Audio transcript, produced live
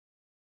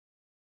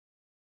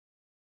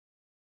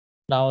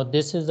Now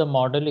this is the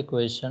model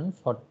equation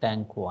for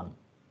tank 1.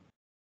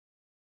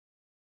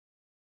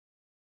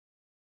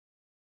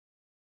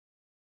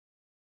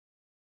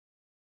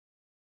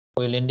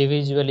 We'll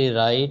individually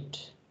write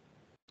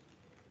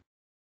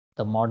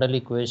the model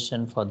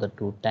equation for the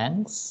two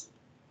tanks,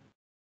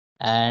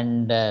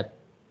 and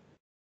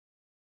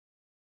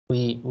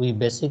we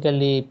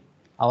basically,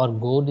 our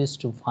goal is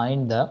to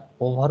find the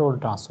overall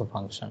transfer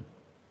function.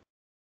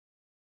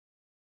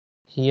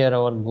 Here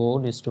our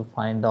goal is to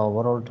find the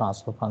overall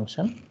transfer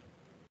function.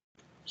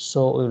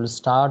 So we will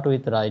start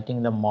with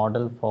writing the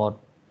model for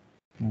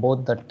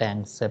both the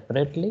tanks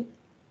separately.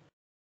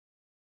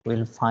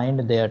 We'll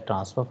find their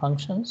transfer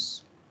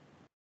functions,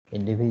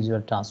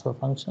 individual transfer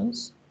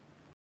functions.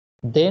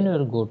 Then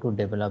we'll go to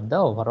develop the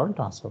overall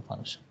transfer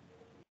function.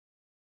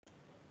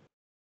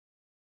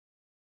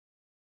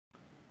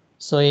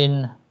 So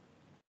in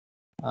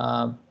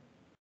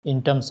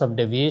terms of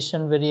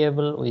deviation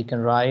variable, we can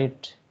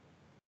write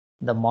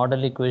the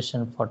model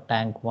equation for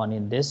tank 1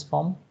 in this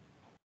form.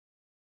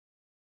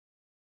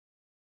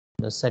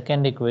 The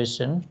second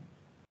equation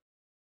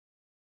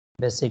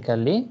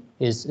basically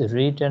is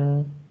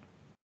written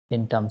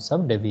in terms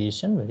of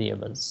deviation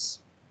variables.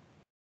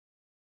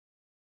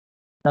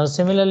 Now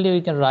similarly,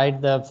 we can write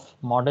the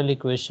model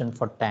equation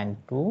for tank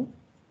 2.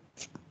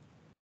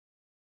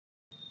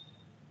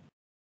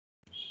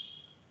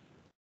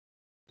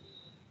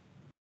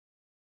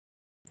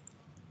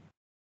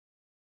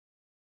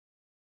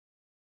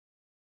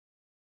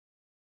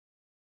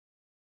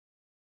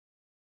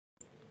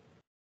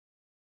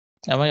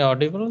 Am I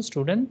audible,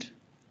 student?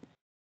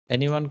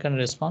 Anyone can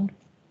respond?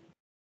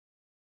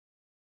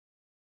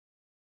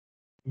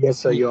 Yes,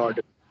 sir, you're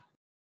audible.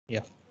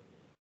 Yeah,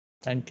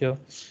 thank you.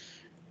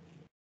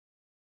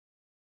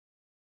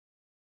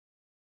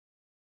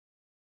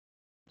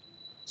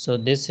 So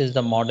this is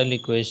the model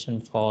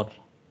equation for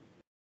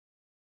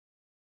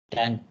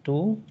tank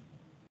 2.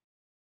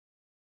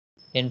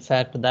 In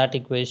fact, that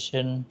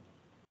equation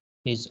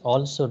is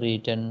also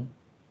written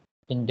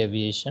in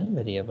deviation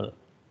variable.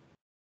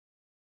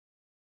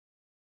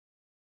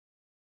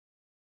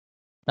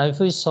 Now, if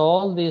we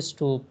solve these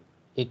two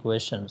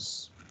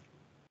equations,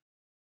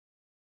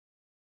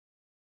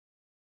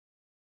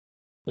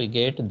 we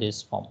get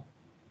this form.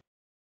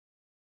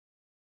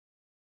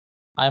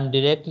 I am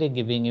directly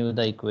giving you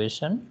the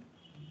equation.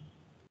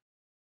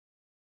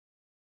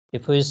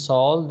 If we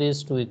solve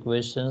these two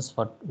equations,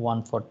 for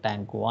one for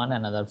tank 1,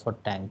 another for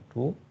tank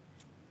 2,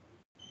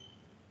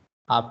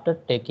 after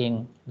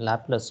taking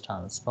Laplace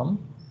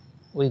transform,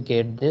 we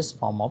get this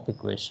form of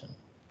equation.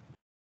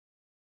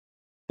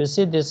 You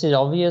see, this is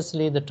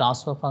obviously the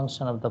transfer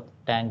function of the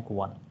tank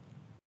 1.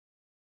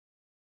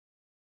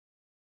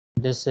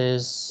 This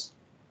is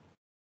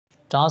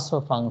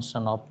transfer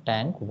function of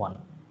tank 1.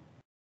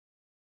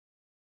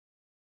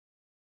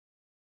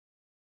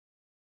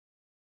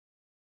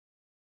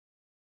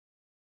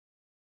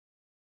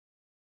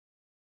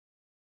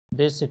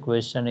 This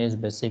equation is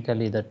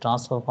basically the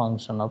transfer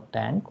function of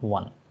tank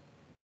 1.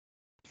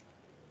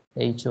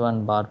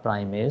 H1 bar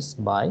prime S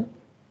by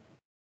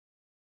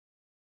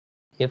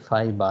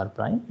Fi bar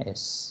prime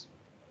S.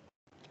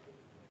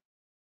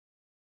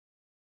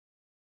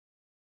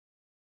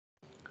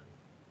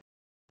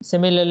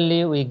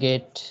 Similarly, we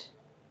get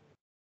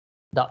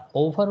the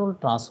overall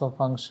transfer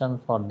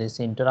function for this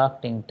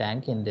interacting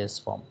tank in this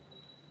form.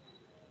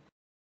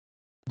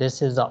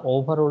 This is the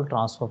overall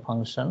transfer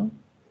function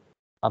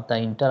of the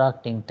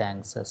interacting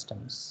tank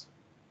systems.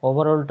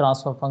 Overall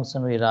transfer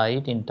function we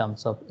write in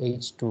terms of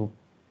H2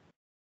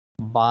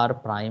 bar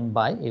prime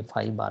by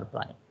Fi bar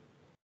prime.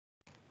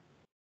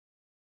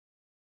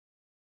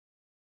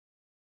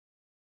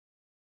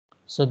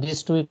 So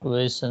these two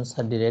equations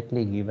are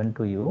directly given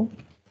to you.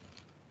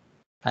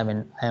 I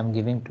am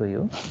giving to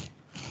you.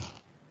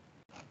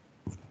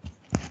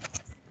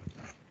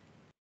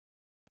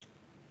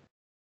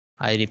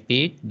 I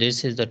repeat,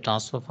 this is the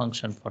transfer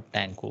function for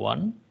tank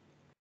 1.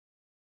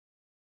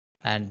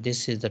 And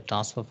this is the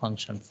transfer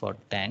function for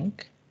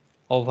tank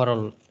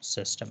overall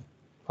system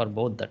for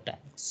both the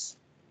tanks.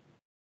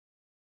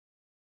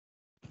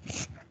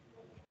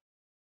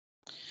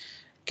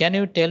 Can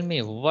you tell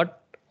me what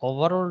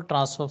overall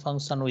transfer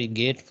function we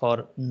get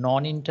for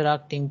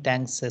non-interacting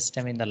tank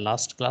system in the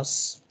last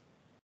class?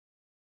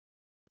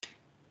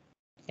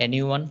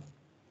 Anyone?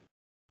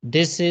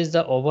 This is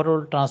the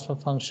overall transfer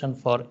function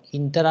for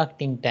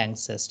interacting tank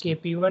system.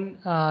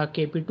 Kp1,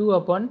 Kp2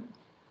 upon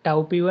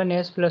tau p1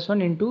 s plus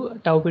 1 into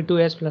tau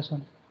p2 s plus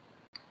 1.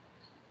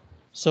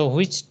 So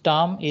which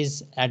term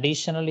is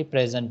additionally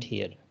present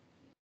here?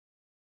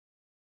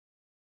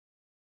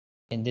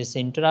 In this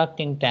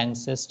interacting tank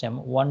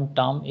system, one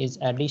term is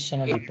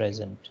additionally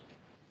present.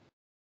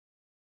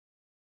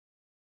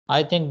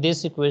 I think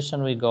this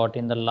equation we got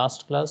in the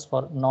last class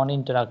for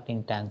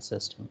non-interacting tank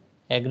system.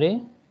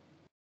 Agree?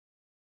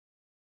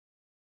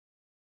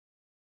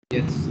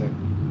 Yes, sir.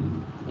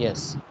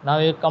 Yes. Now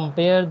you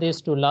compare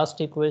these two last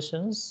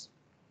equations.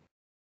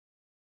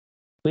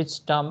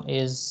 Which term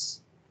is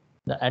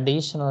the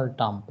additional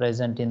term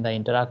present in the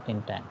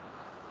interacting tank?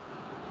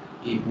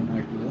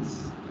 A1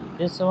 R2S.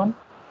 This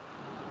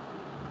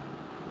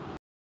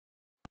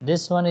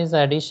one is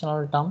the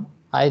additional term.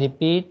 I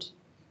repeat,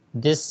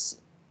 this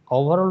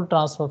overall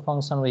transfer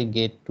function we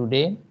get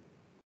today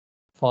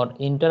for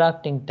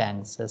interacting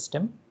tank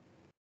system,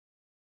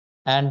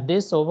 and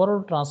this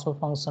overall transfer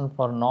function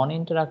for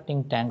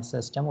non-interacting tank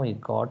system we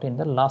got in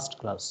the last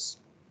class.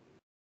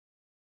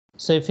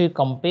 So if you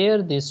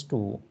compare these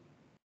two,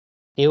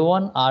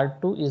 A1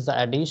 R2 is the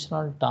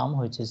additional term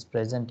which is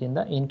present in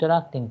the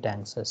interacting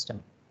tank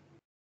system.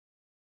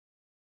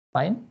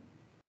 Fine.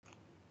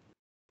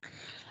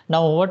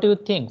 Now, what do you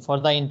think for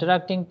the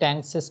interacting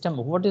tank system?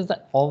 What is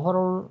the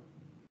overall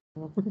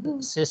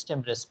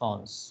system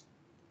response?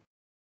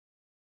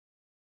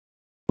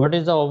 What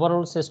is the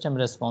overall system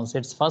response?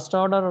 It's first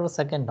order or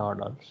second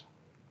order?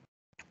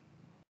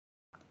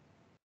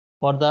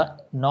 For the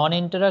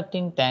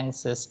non-interacting tank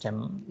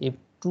system, if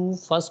two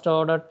first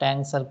order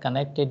tanks are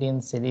connected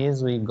in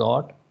series, we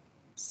got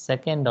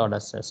second order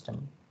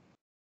system.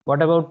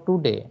 What about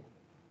today?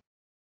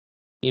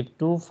 If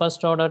two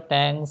first order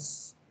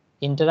tanks,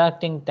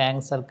 interacting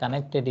tanks are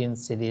connected in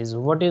series,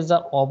 what is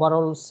the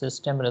overall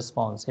system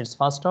response? It's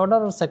first order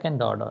or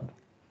second order?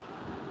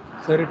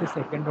 Sir, it is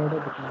second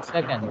order.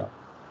 Second order.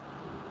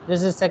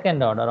 This is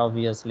second order,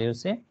 obviously, you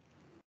see.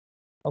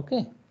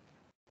 Okay.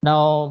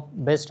 Now,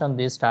 based on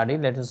this study,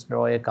 let us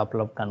draw a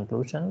couple of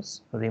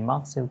conclusions,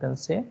 remarks you can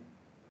say.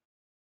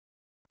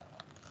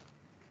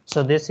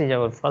 So this is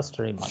our first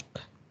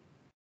remark.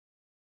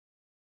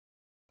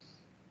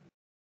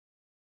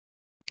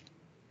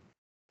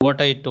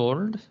 What I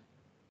told,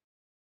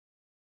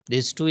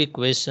 these two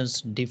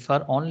equations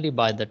differ only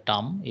by the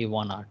term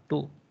A1 or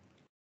 2.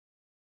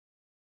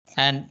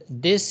 And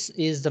this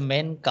is the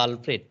main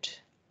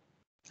culprit,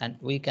 and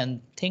we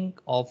can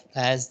think of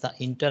as the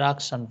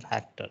interaction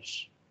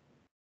factors.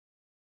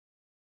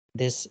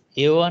 This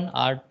A1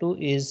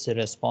 R2 is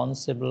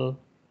responsible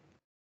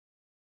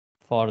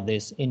for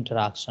this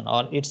interaction,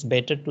 or it's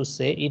better to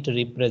say it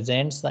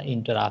represents the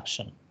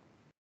interaction.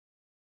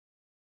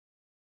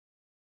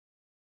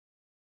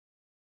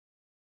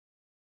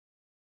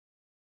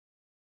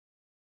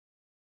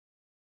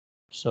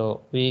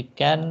 So we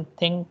can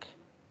think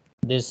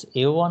this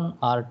A1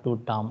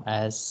 R2 term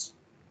as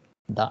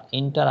the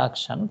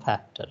interaction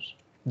factor.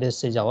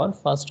 This is our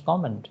first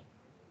comment.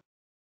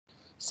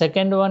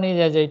 Second one is,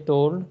 as I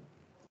told,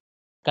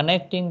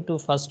 connecting to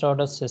first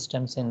order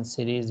systems in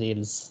series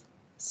yields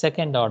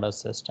second order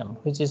system,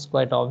 which is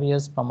quite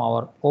obvious from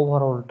our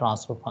overall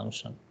transfer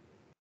function.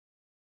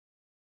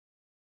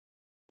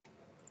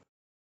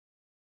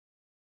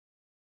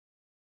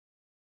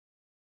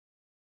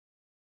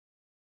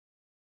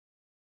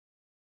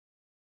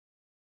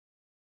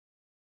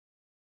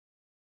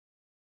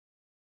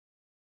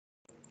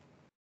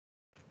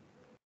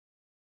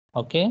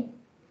 Okay.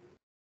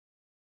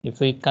 If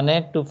we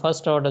connect to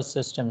first order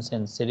systems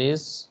in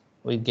series,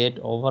 we get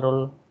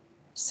overall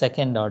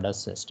second order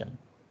system.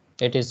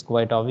 It is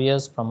quite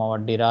obvious from our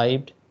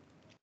derived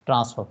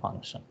transfer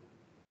function.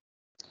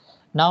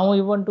 Now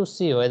we want to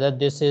see whether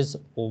this is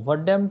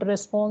overdamped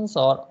response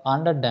or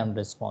underdamped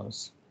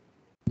response.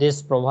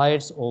 This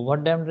provides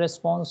overdamped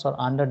response or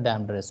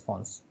underdamped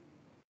response.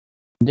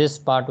 This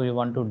part we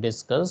want to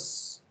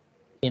discuss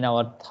in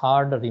our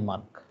third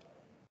remark.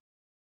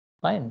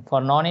 Fine. For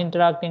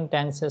non-interacting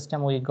tank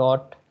system, we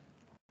got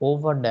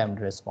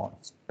overdamped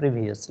response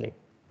previously.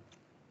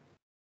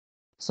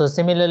 So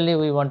similarly,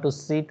 we want to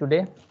see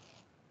today.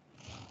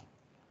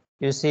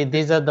 You see,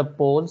 these are the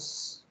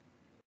poles.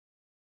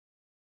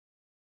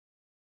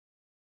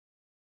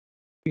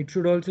 It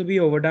should also be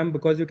overdamped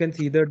because you can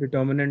see the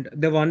determinant.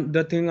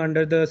 The thing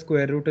under the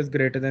square root is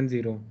greater than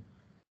 0.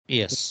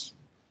 Yes,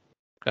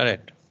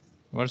 correct.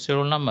 What's your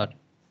roll number?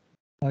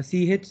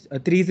 CH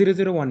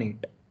 30018.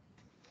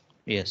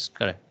 Yes,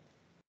 correct.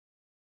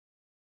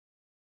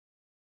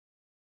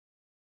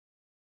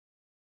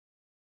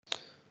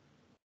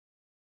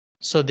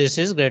 So this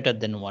is greater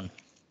than 1.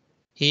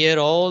 Here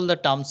all the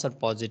terms are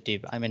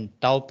positive. I mean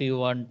tau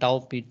P1, tau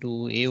P2,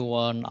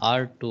 A1,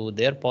 R2,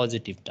 they are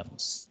positive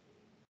terms.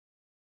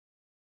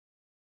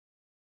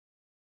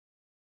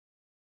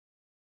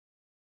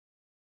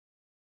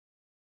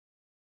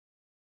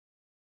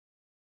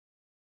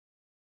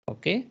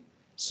 Okay,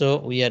 so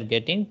we are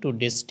getting two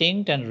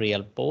distinct and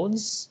real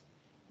poles.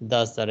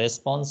 Thus the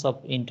response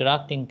of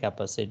interacting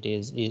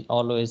capacities is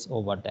always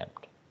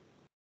overdamped.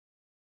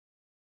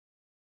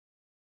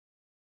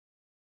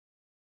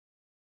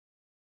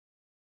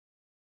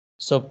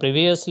 So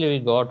previously we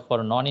got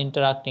for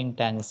non-interacting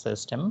tank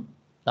system,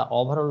 the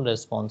overall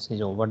response is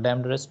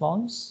overdamped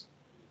response.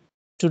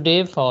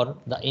 Today for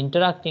the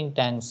interacting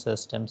tank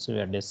systems we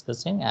are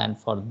discussing, and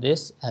for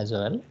this as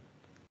well,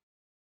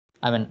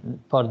 I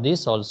mean for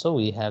this also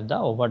we have the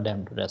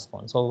overdamped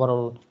response.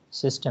 Overall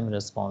system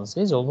response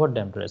is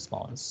overdamped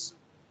response.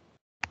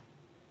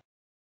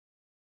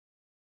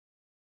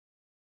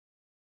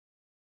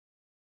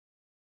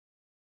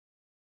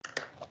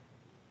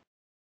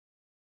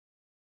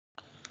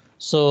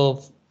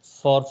 So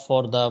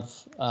for the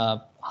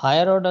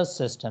higher order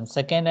systems,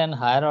 second and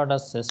higher order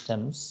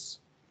systems,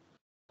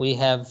 we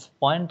have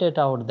pointed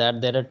out that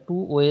there are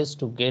two ways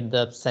to get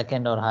the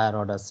second or higher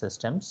order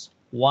systems.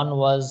 One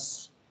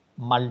was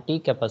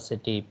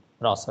multi-capacity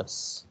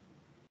process.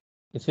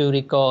 If you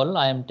recall,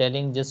 I am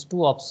telling just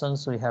two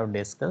options we have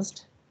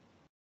discussed.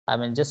 I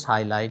mean, just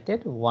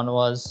highlighted. One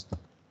was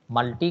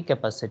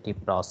multi-capacity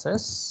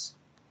process.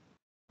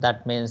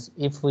 That means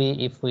if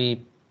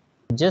we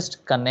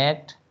just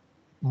connect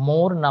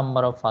more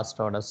number of first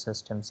order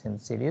systems in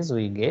series,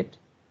 we get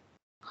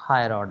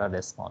higher order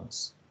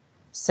response.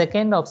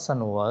 Second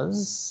option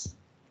was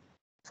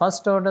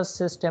first order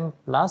system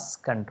plus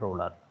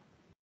controller.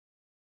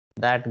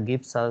 That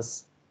gives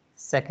us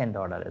second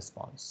order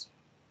response.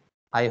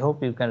 I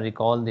hope you can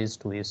recall these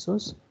two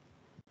issues.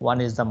 One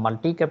is the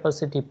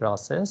multi-capacity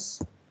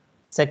process.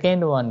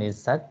 Second one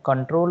is the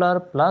controller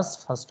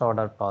plus first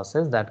order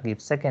process that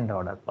gives second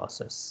order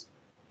process.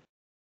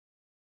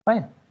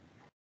 Fine.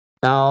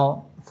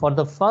 Now, for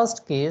the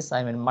first case,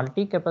 I mean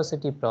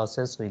multi-capacity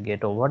process, we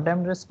get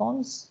overdamped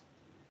response.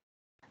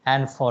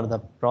 And for the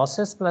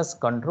process plus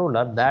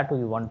controller, that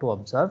we want to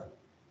observe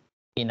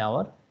in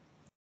our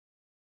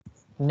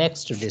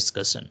next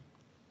discussion.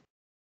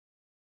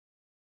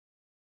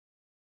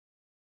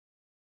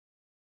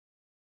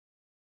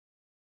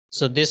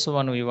 So this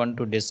one we want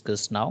to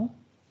discuss now.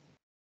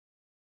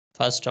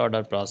 First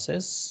order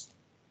process,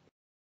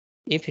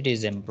 if it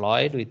is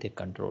employed with a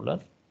controller,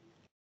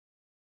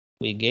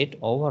 we get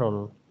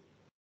overall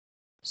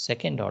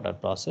second order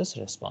process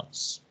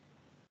response.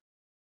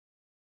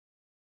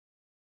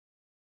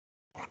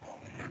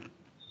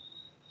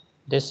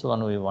 This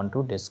one we want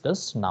to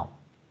discuss now.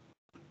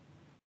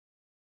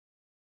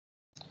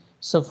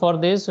 So for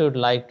this, we would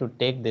like to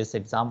take this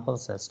example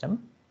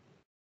system,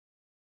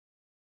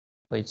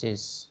 which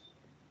is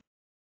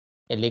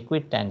a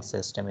liquid tank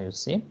system, you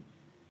see.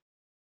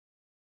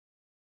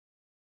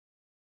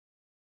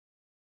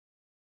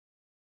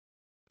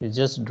 You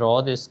just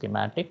draw the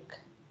schematic.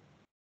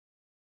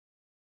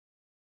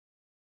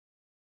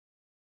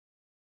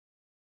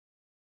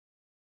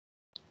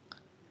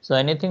 So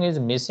anything is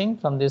missing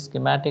from this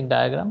schematic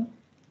diagram,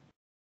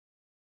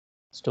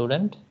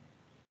 student?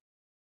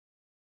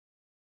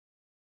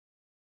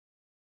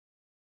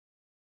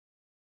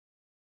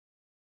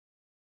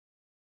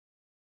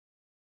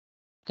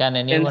 Can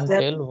anyone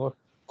tell what?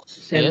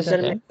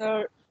 Sensor.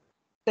 Yes,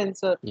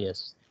 Sensor.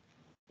 yes,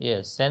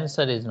 yes,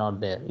 sensor is not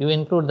there. You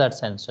include that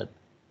sensor.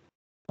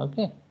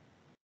 Okay.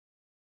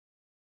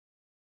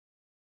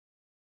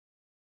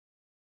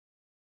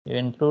 You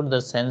include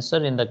the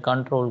sensor in the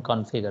control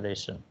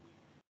configuration.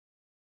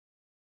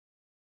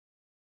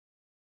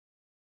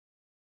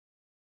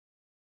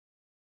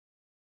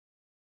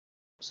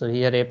 So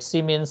here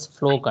FC means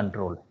flow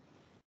control.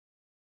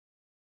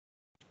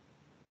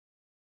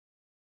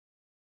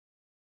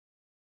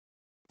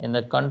 In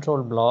the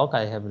control block,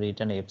 I have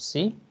written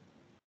FC.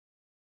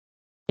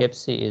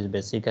 FC is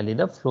basically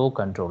the flow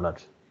controller.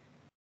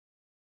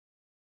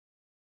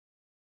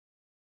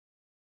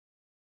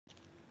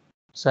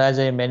 So as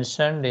I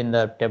mentioned in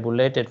the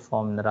tabulated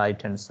form on the right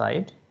hand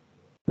side,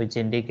 which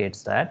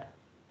indicates that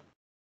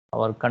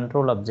our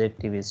control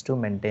objective is to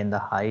maintain the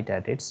height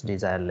at its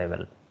desired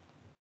level.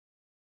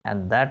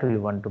 And that we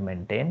want to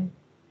maintain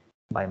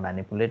by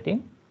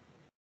manipulating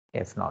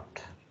F0.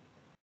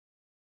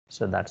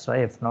 So that's why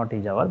F0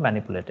 is our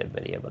manipulated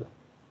variable.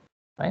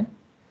 Right?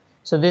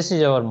 So this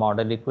is our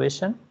model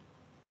equation,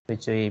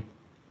 which we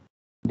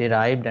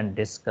derived and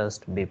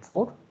discussed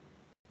before.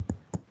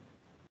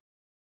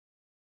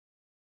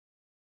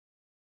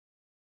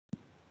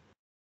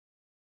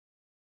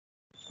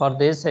 For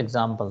this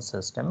example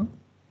system,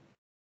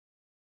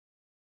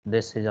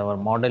 this is our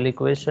model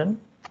equation.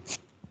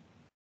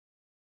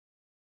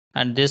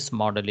 And this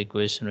model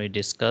equation we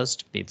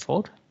discussed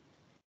before.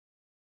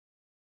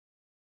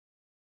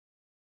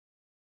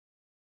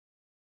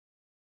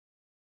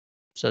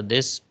 So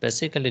this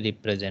basically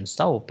represents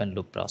the open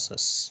loop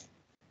process.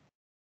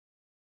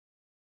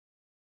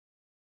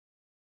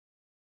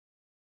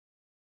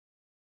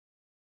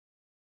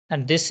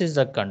 And this is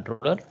the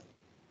controller.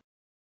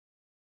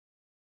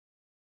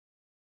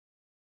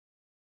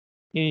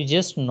 You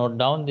just note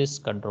down this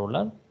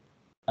controller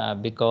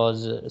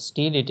because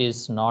still it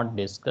is not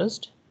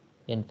discussed.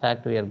 In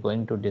fact, we are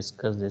going to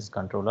discuss this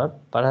controller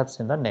perhaps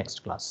in the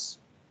next class.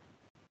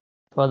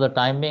 For the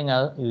time being,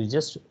 you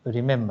just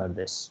remember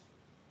this.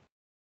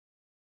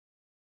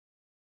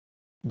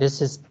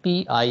 This is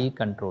PI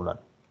controller.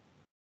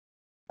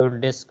 We will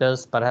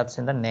discuss perhaps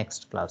in the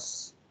next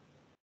class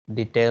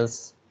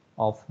details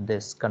of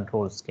this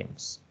control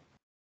schemes.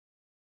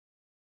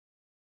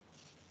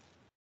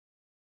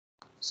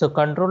 So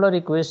controller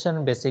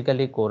equation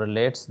basically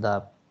correlates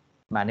the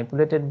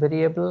manipulated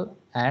variable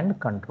and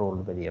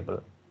controlled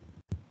variable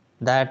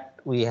that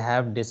we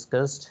have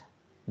discussed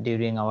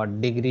during our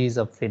degrees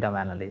of freedom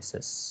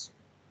analysis.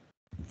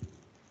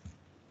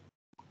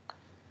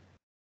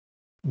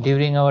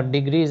 During our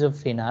degrees of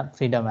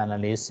freedom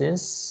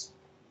analysis,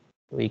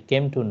 we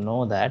came to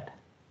know that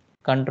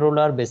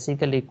Controller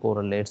basically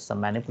correlates the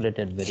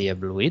manipulated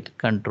variable with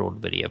controlled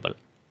variable,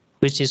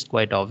 which is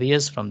quite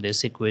obvious from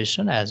this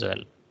equation as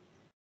well.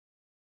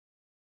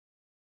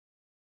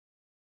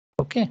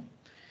 Okay.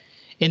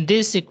 In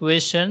this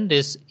equation,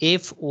 this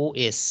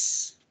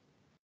FOS,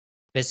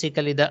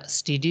 basically the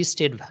steady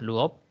state value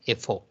of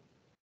FO.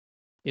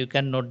 You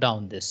can note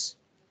down this.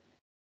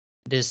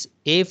 This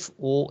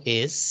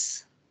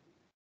FOS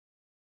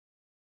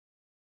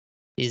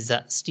is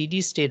the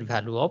steady state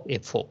value of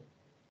FO.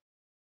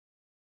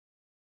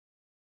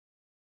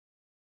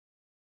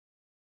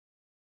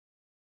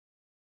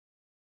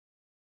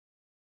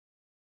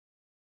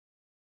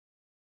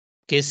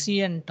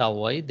 Kc and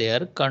tau I, they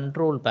are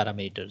control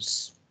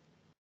parameters.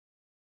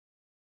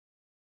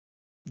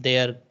 They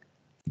are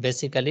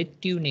basically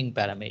tuning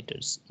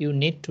parameters. You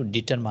need to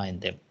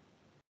determine them.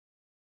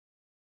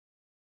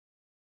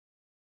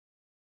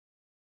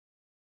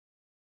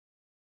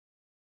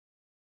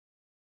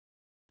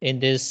 In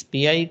this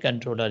PI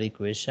controller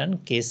equation,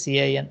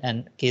 Kci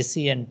and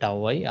Kc and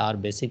tau I are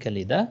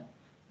basically the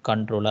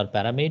controller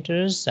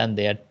parameters and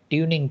they are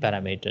tuning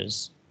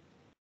parameters.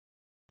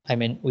 I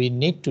mean, we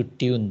need to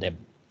tune them.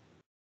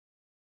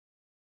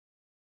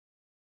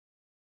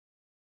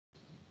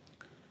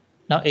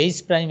 Now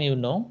H prime, you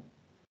know,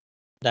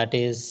 that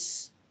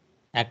is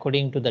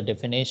according to the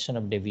definition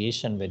of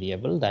deviation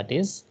variable, that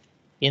is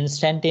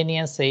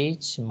instantaneous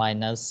H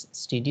minus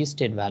steady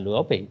state value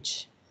of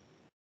H.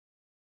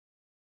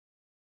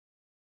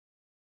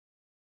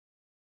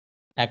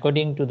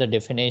 According to the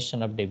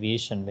definition of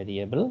deviation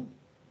variable,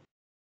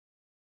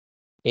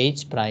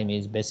 H prime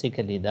is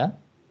basically the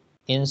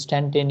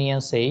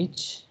instantaneous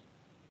H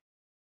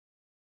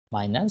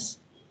minus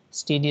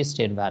steady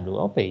state value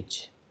of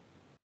H.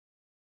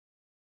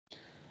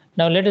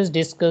 Now let us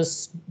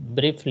discuss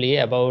briefly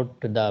about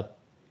the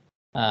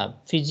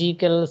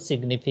physical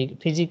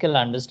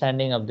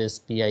understanding of this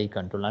PI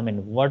control. I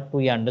mean, what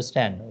we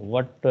understand,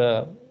 what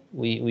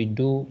we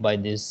do by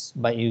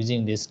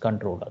using this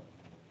controller.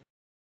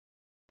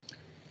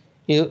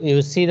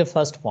 You see the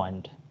first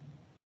point.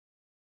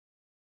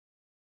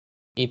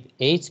 If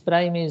H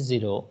prime is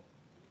 0,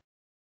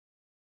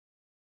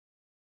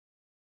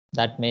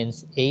 that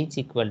means H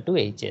equal to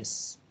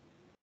Hs.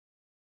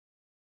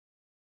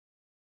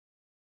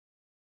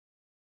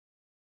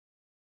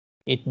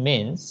 It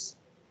means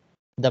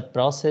the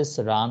process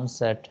runs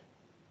at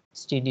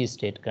steady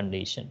state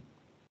condition.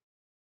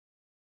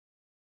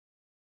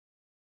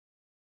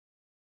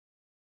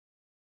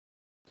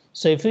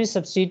 So if we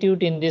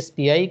substitute in this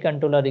PI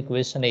controller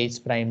equation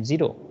H prime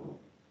 0,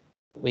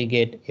 we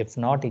get F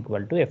naught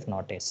equal to F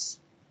naught S.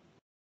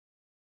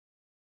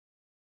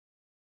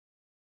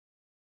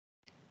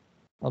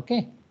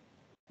 Okay,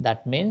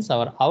 that means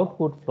our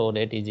output flow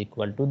rate is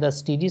equal to the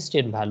steady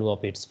state value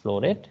of its flow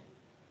rate.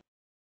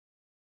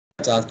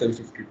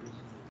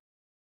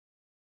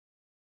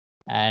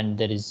 And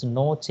there is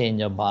no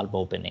change of valve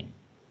opening.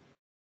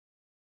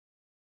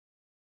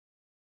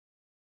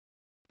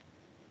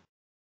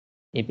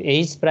 If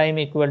H prime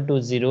equal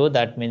to 0,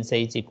 that means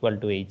H equal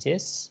to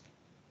Hs.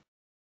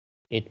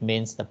 It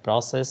means the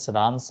process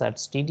runs at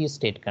steady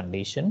state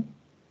condition,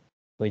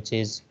 which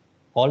is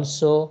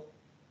also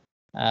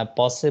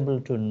possible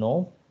to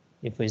know.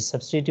 If we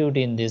substitute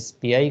in this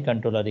PI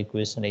controller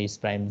equation H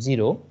prime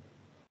 0,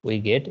 we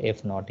get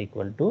F naught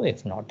equal to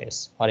F naught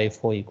S or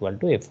FO equal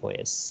to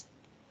FOS.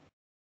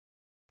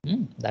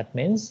 That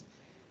means,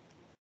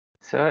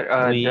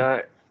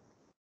 sir,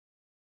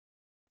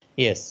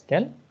 yes,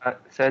 tell.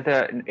 Sir,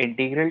 the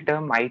integral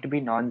term might be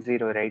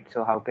non-zero, right?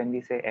 So how can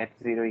we say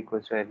F0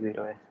 equals to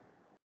F0s?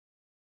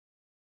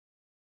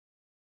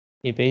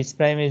 If H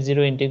prime is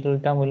 0, integral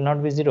term will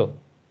not be 0.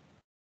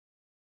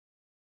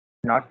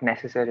 Not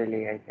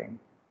necessarily, I think.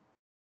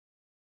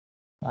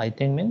 I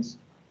think means?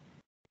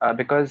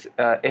 Because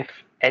if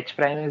H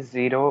prime is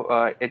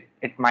 0,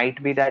 it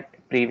might be that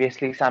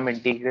previously some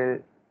integral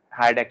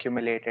had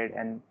accumulated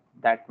and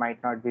that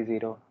might not be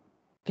 0.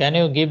 Can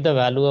you give the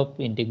value of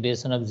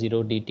integration of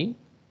 0 dt?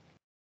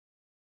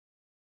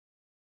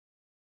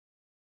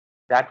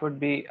 That would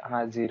be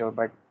 0,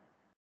 but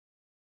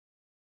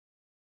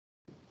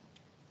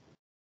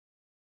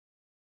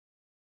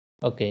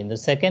Okay, in the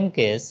second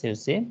case, you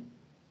see,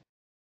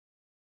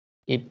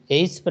 if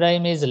H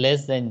prime is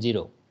less than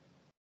 0,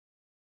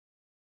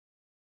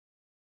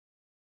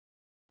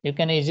 you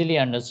can easily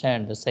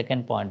understand the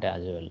second point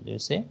as well, you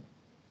see.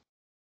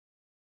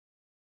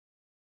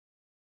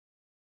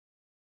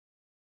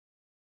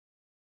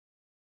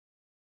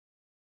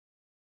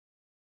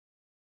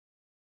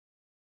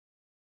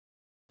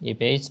 If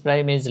H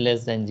prime is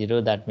less than 0,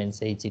 that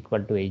means H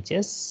equal to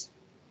Hs.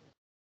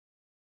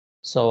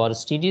 So our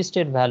steady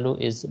state value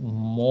is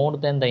more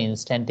than the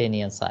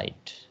instantaneous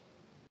height.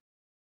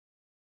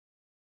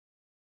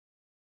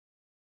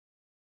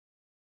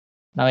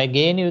 Now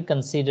again, you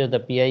consider the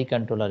PI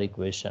controller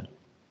equation.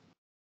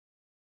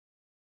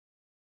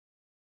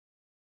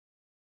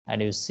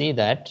 And you see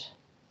that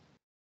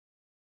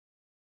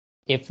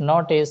F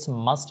naught S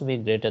must be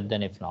greater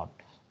than F naught.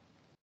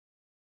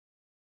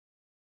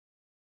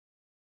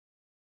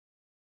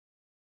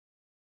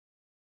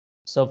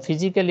 So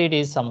physically it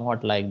is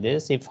somewhat like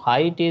this. If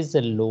height is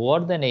lower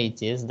than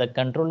hs, the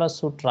controller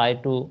should try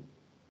to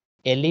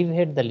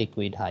elevate the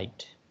liquid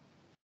height.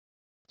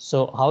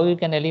 So how you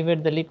can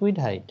elevate the liquid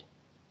height?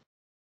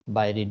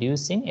 By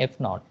reducing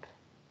f0.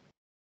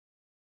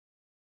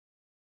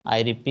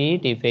 I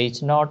repeat, if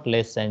h0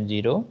 less than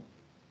 0,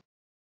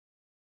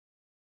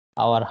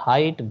 our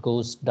height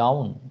goes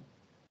down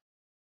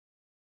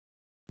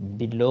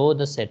below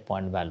the set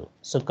point value.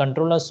 So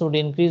controller should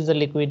increase the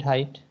liquid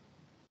height.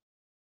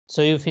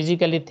 So you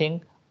physically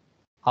think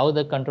how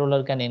the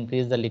controller can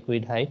increase the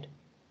liquid height?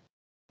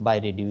 By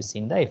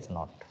reducing the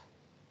f0.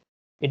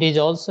 It is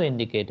also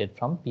indicated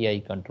from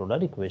PI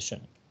controller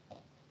equation.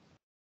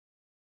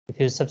 If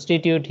you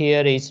substitute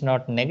here is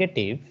not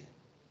negative,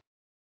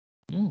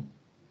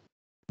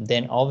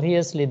 then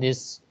obviously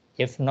this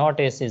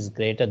f0s is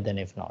greater than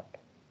f0.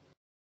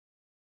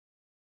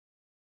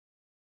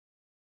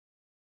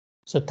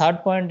 So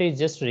third point is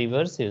just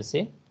reverse, you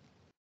see.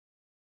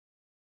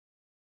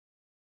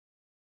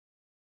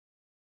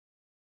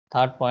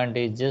 Third point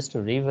is just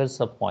reverse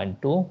of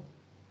point 2.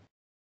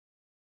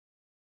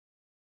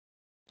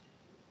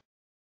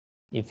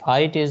 If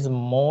height is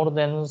more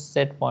than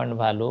set point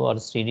value or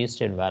steady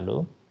state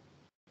value,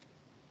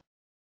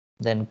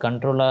 then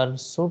controller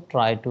should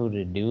try to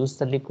reduce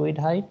the liquid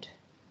height,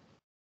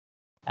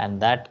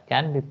 and that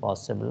can be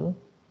possible.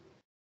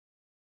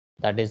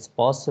 That is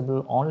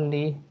possible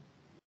only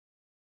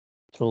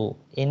through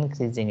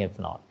increasing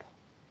f0.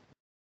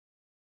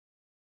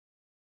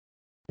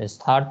 This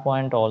third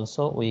point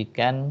also we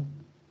can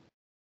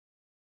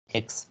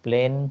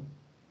explain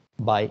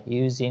by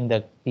using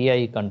the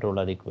PI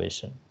controller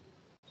equation.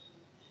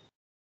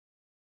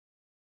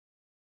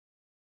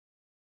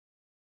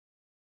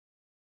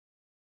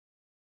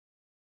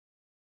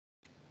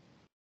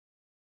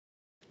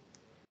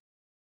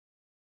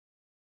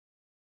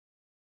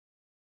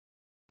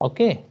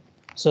 Okay,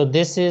 so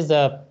this is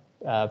a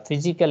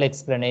physical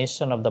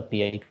explanation of the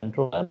PI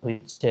controller,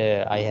 which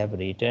I have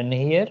written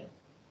here.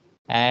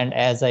 And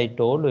as I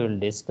told, we will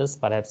discuss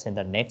perhaps in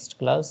the next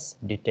class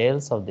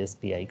details of this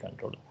PI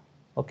controller.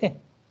 Okay.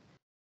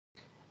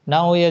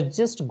 Now we are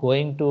just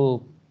going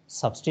to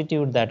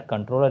substitute that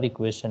controller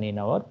equation in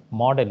our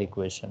model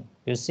equation.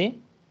 You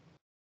see,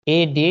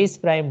 a ds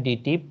prime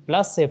dt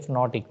plus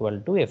f0 equal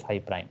to fi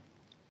prime.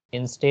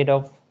 Instead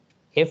of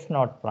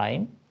f0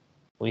 prime,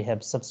 we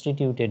have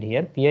substituted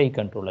here PI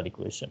controller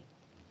equation.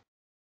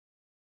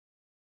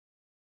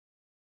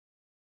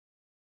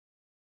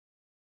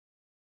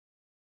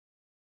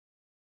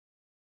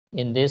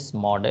 In this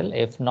model,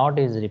 f0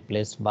 is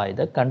replaced by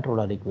the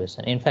controller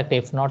equation. In fact,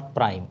 f0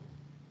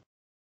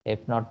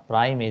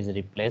 prime is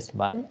replaced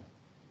by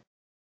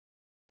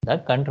the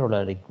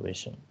controller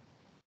equation.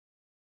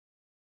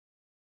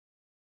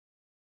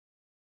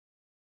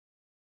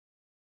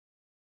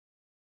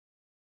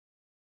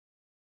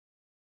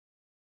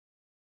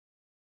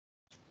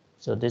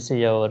 So this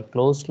is our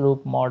closed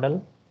loop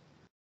model.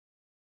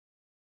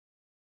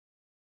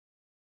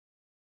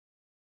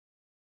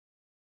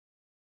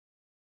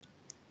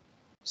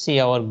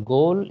 See, our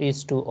goal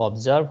is to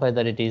observe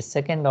whether it is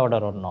second order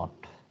or not.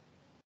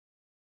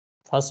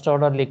 First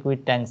order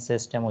liquid tank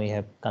system we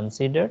have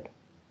considered.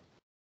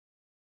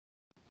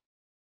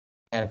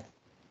 We have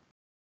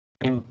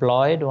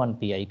employed one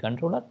PI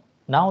controller.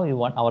 Now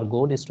our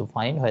goal is to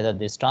find whether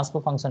this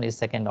transfer function is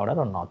second order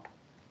or not.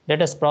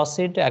 Let us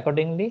proceed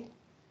accordingly.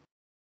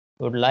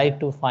 We would like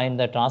to find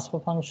the transfer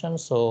function,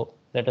 so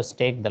let us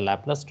take the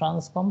Laplace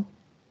transform.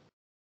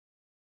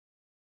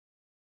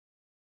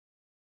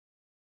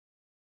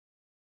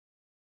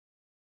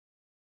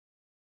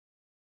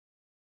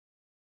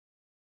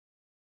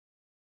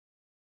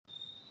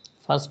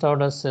 First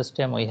order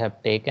system we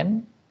have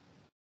taken.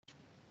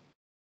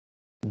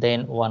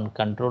 Then one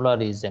controller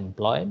is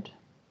employed.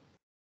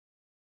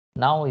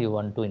 Now you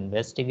want to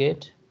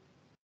investigate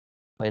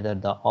whether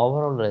the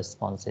overall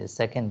response is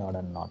second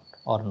order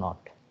or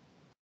not.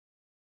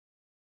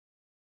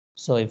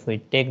 So if we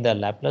take the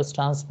Laplace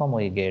transform,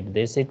 we get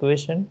this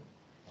equation.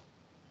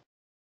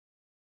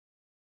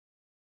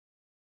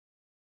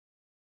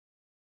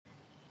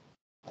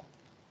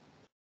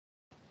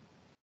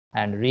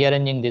 And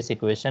rearranging this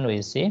equation,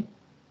 we see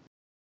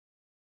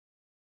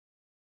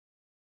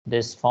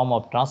this form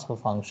of transfer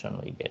function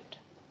we get.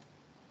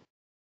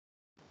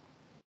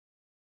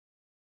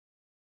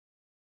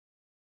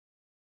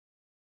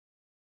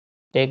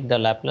 Take the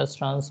Laplace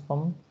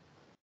transform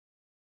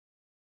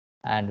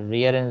and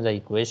rearrange the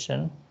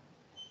equation.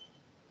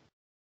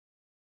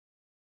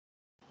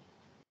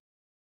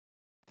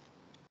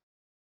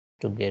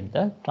 To get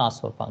the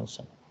transfer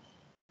function.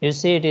 You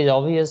see, it is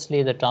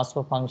obviously the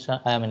transfer function,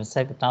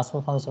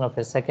 transfer function of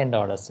a second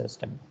order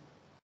system.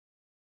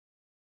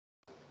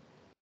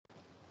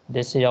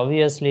 This is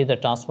obviously the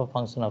transfer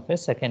function of a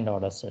second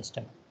order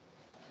system.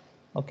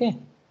 Okay.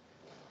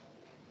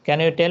 Can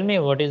you tell me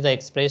what is the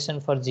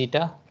expression for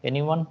zeta?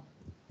 Anyone?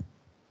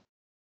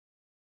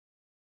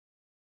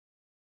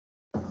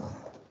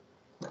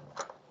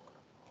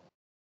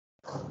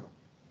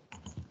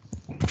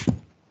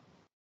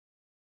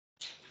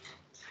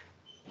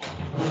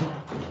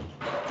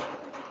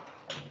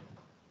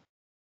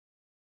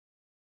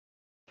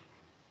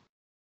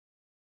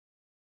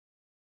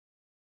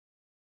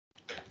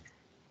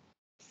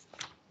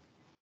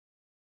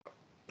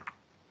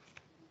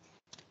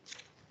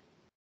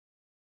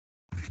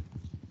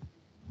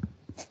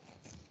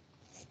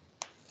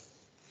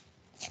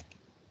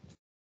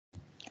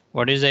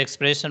 What is the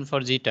expression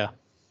for zeta?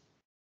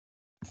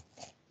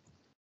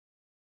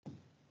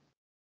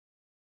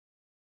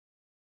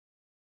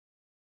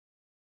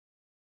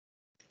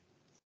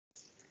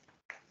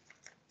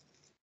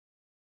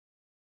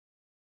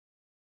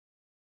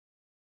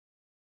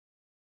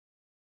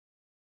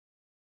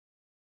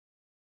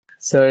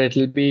 So it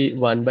will be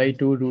 1 by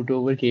 2 root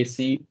over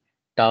Kc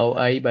tau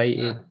I by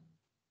A.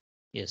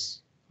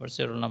 Yes. What's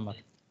your roll number?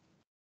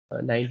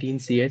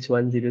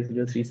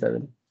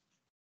 19CH10037.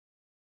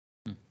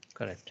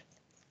 Correct.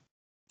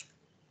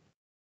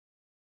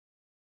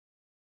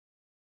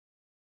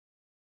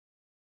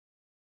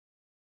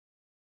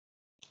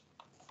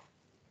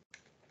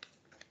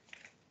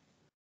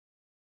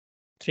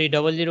 Three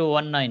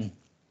 0019.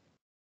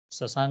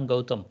 Sasank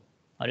Gautam,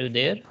 are you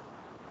there?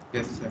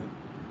 Yes, sir.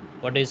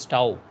 What is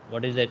tau?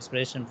 What is the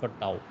expression for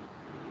tau?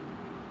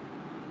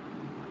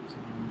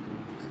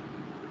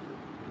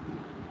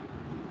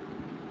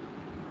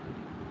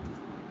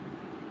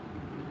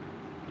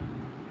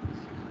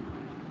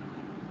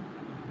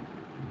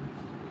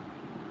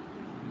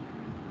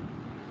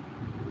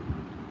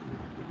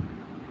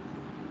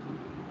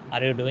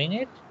 Are you doing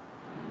it?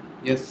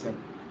 Yes, sir.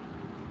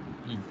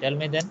 Tell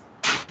me then.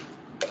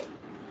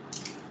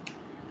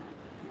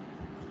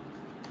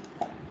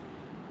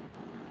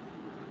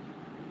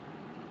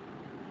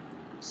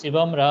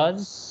 Shivam Raj,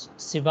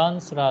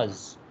 Shivans Raj,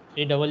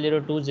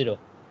 30020.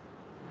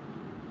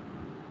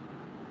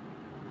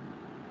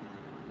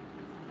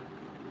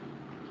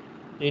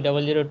 Three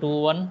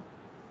 0021.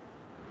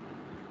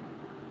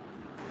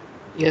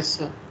 Yes,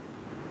 sir.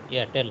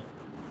 Yeah, tell.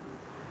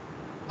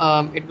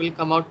 It will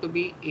come out to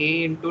be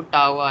A into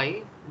tau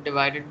I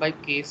divided by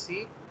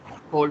Kc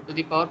whole to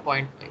the power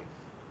 0.5.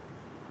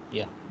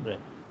 Yeah, great.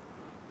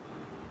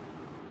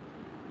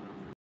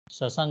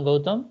 Sasank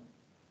Gautam,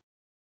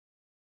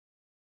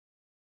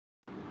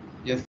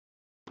 Yes.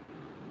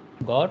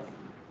 got?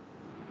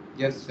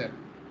 Yes, sir.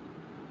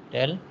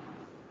 Tell.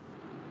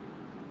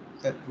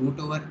 Sir, root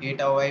over 8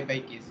 tau I by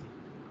Kc.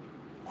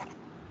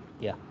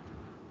 Yeah.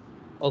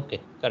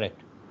 Okay,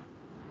 correct.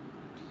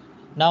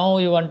 Now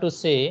you want to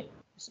say,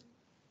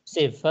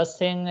 first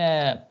thing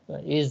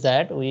is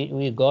that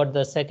we got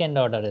the second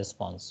order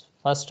response.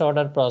 First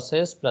order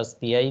process plus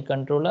PI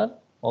controller,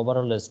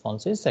 overall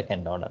response is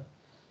second order.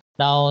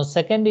 Now,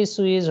 second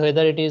issue is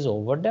whether it is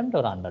overdamped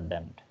or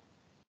underdamped.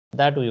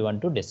 That we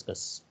want to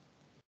discuss.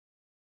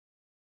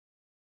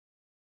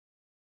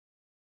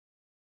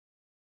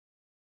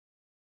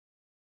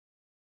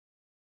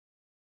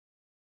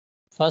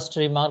 First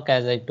remark,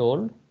 as I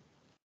told,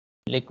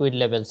 liquid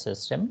level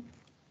system.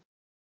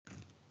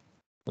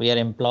 We are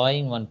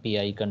employing one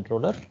PI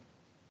controller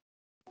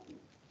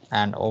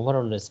and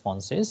overall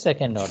response is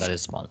second order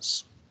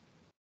response.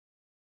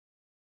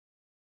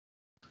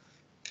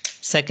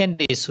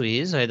 Second issue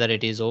is whether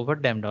it is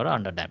overdamped or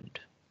underdamped.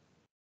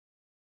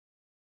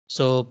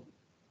 So,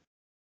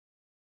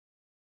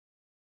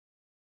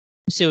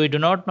 see, we do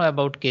not know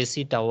about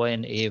Kc, tau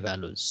and A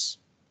values.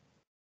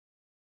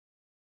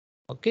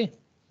 Okay.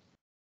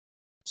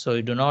 So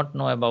we do not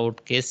know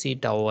about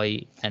Kc, tau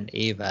I and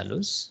A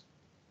values.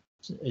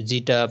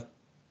 Zeta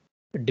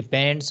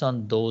depends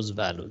on those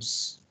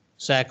values.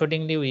 So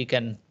accordingly, we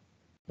can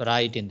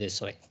write in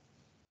this way.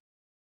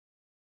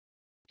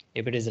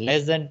 If it is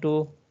less than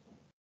 2,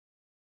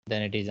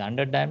 then it is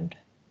underdamped.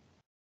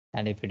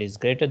 And if it is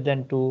greater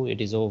than 2,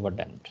 it is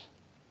overdamped.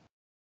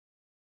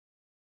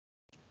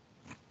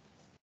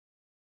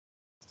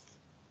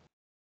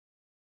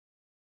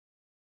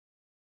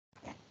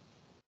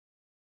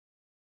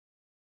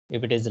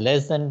 If it is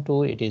less than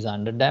 2, it is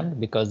underdamped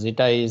because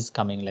zeta is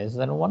coming less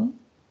than 1.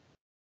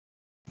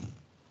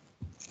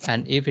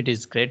 And if it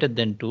is greater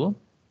than 2,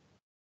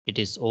 it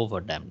is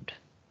overdamped.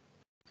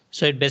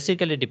 So it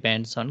basically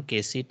depends on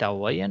Kc,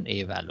 tau I and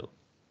A value.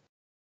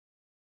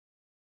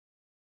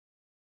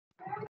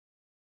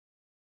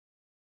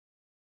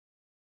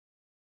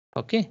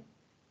 Okay.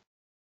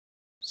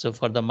 So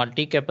for the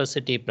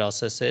multi-capacity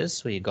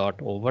processes, we got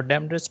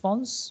overdamped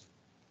response.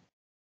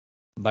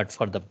 But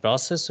for the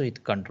process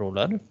with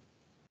controller,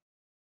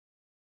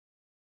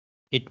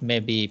 it may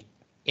be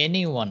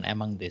any one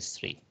among these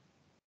three.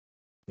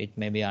 It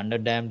may be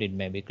underdamped, it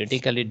may be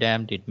critically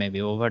damped, it may be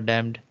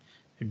overdamped,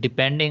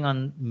 depending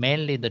on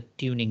mainly the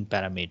tuning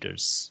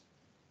parameters.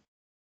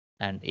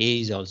 And A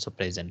is also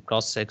present.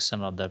 Cross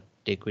section of the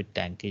liquid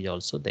tank is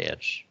also there.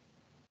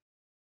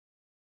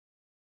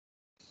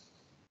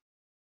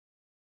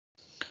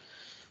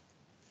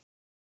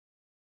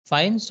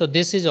 Fine. So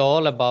this is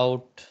all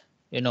about,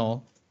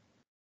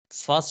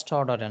 first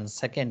order and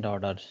second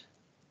order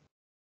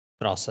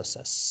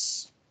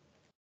processes.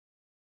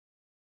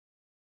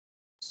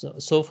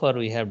 So far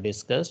we have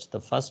discussed the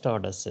first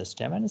order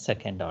system and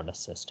second order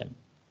system.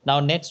 Now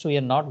next we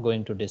are not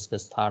going to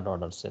discuss third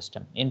order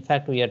system. In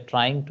fact, we are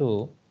trying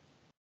to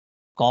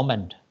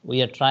comment.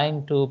 We are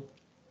trying to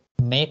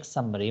make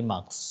some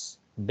remarks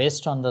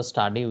based on the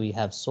study we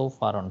have so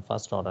far on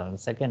first order and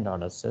second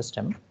order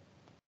system.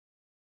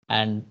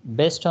 And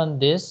based on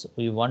this,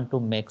 we want to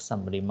make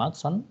some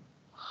remarks on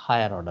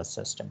higher order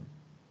system.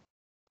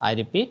 I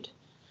repeat,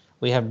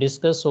 we have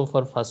discussed so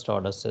far first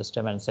order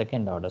system and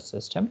second order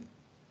system.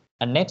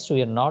 And next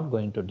we are not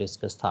going to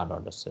discuss third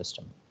order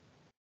system.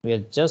 We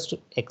are just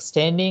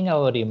extending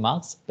our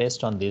remarks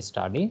based on this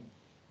study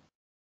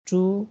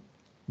to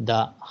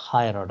the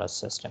higher order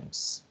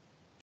systems.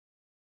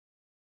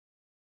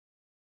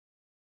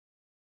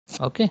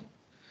 Okay,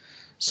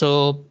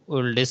 so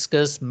we'll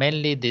discuss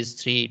mainly these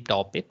three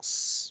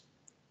topics.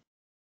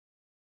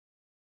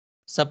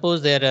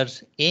 Suppose there are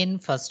n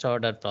first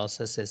order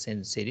processes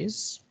in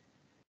series.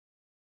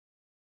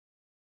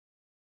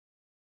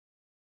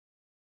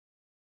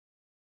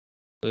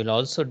 We'll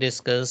also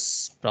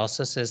discuss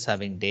processes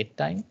having date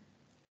time,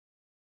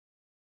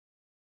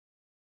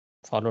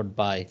 followed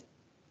by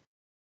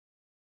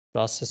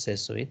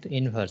processes with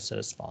inverse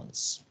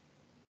response.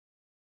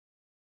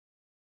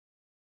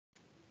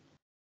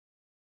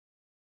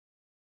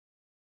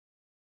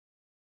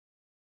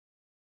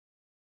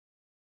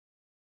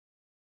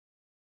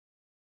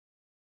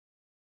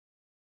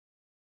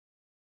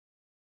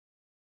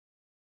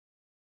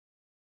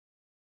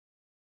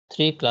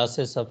 Three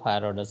classes of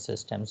higher order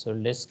systems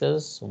we'll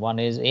discuss. One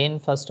is n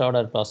first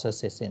order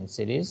processes in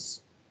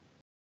series.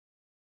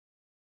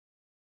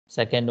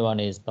 Second one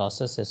is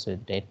processes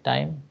with date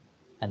time.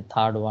 And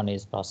third one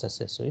is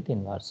processes with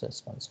inverse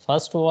response.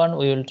 First one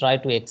we will try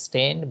to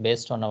extend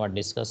based on our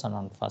discussion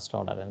on first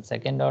order and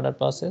second order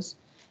process.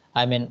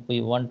 I mean,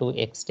 we want to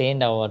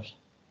extend our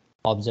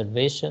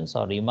observations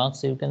or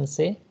remarks, you can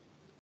say,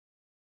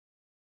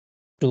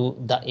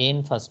 to the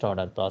n first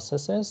order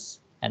processes.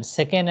 And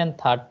second and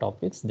third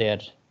topics, they are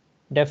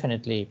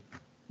definitely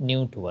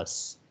new to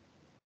us.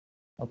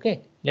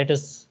 Okay, let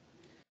us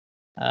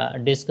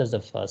discuss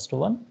the first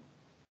one.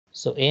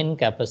 So n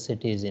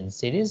capacities in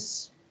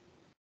series.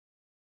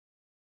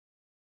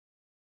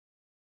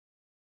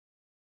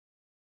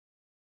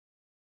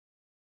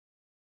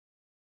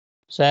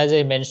 So as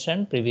I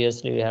mentioned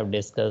previously, we have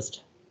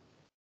discussed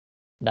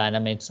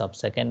dynamics of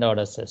second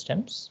order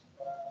systems,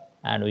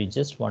 and we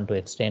just want to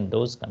extend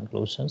those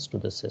conclusions to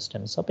the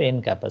systems of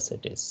n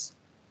capacities.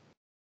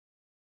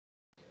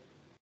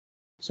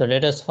 So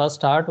let us first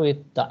start with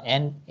the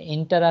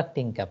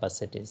interacting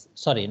capacities,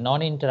 sorry,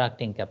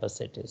 non-interacting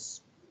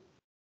capacities.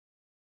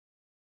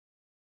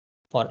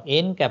 For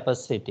n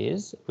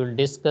capacities, we'll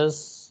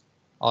discuss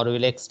or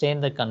we'll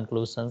extend the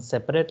conclusions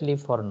separately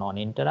for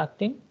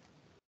non-interacting,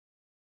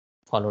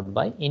 followed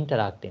by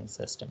interacting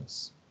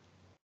systems.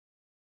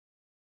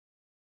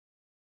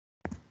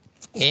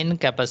 N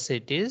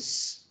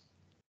capacities,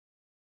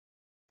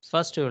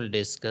 first we will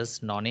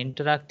discuss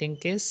non-interacting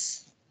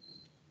case,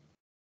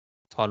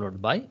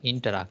 followed by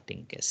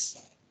interacting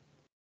case.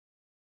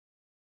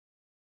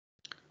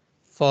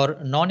 For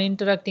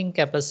non-interacting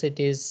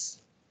capacities,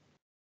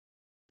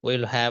 we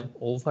will have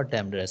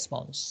overdamped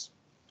response.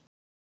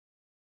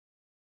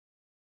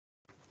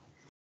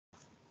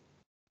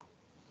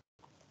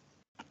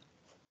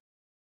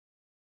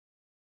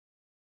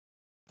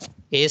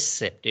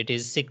 Sept, it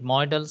is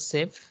sigmoidal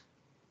shape,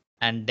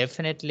 and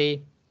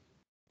definitely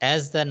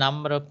as the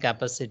number of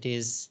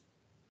capacities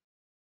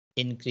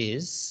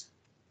increase,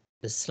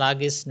 the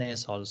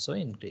sluggishness also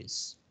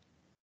increase.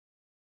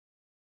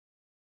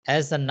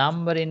 As the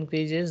number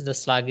increases, the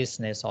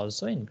sluggishness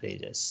also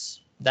increases.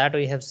 That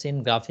we have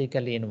seen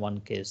graphically in one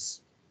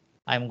case.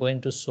 I'm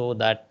going to show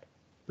that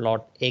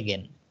plot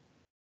again.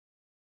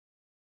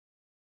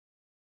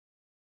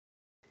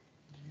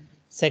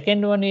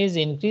 Second one is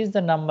increase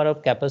the number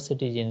of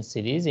capacities in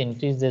series,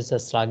 increases the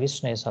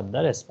sluggishness of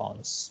the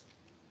response.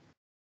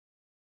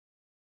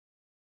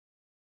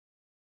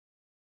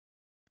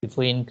 If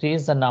we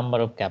increase the number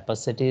of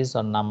capacities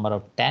or number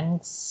of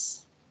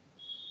tanks,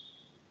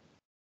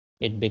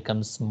 it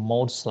becomes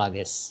more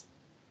sluggish.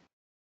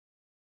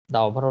 The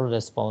overall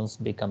response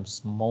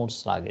becomes more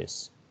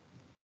sluggish.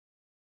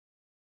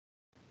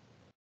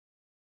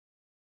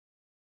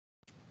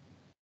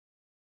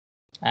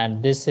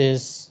 And this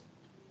is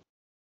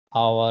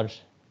our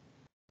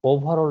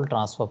overall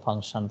transfer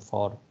function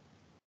for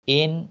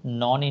n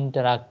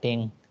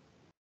non-interacting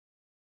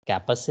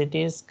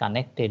capacities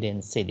connected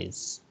in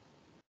series.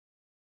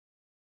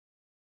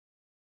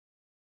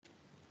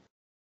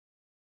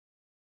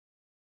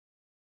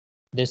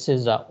 This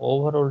is the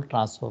overall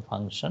transfer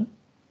function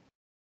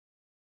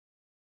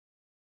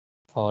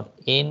for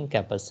n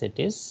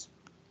capacities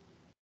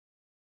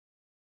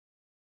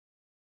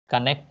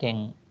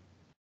connected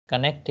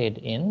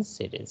in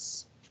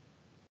series.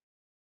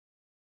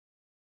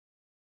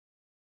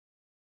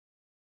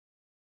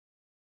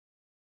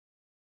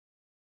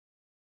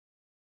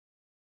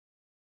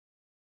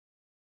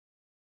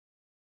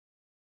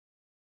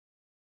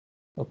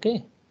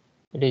 Okay,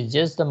 it is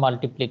just the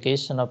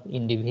multiplication of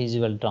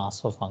individual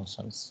transfer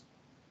functions.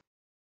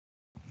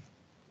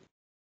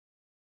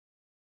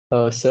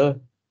 Sir.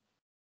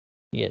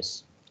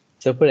 Yes.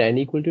 So for n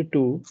equal to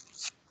 2,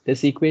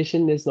 this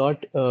equation is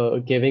not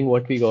giving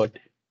what we got.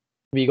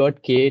 We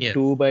got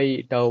k2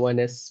 by tau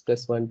 1s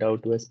plus 1 tau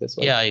 2s plus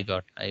 1. Yeah, I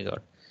got.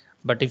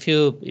 But if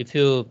you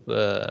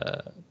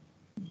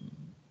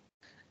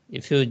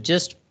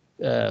just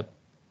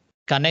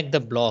connect the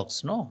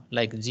blocks, no,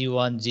 like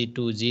G1, G2,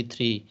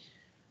 G3,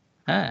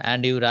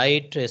 and you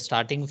write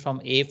starting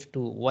from F to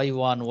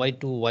Y1,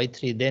 Y2,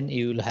 Y3, then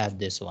you will have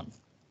this one.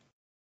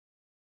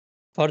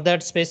 For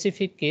that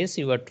specific case,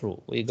 you are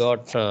true. We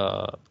got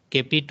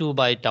Kp2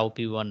 by tau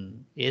P1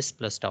 S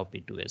plus tau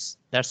P2 S.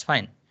 That's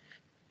fine.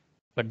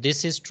 But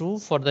this is true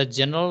for the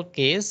general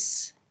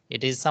case.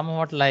 It is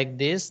somewhat like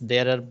this.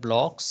 There are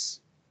blocks.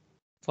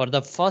 For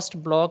the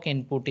first block,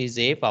 input is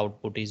F,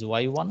 output is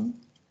Y1.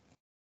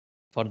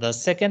 For the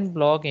second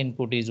block,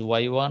 input is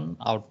Y1,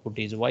 output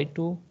is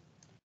Y2.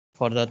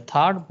 For the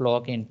third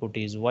block, input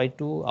is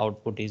Y2,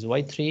 output is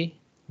Y3.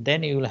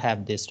 Then you will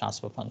have this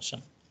transfer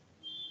function.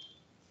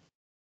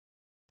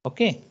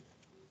 Okay.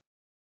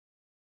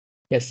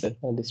 Yes, sir.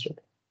 Understood.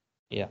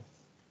 Yeah.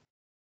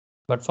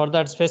 But for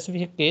that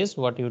specific case,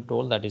 what you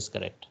told, that is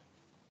correct.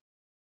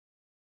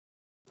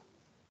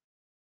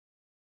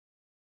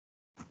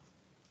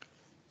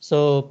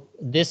 So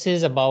this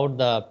is about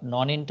the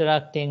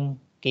non-interacting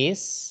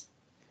case.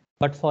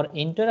 But for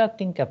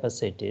interacting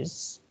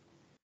capacities,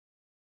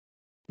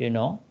 you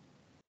know,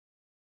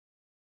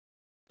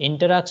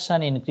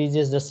 interaction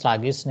increases the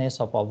sluggishness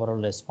of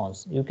overall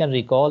response. You can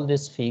recall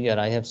this figure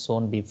I have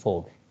shown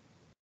before.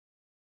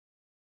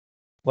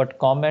 What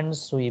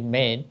comments we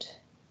made,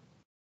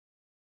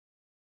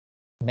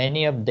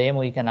 many of them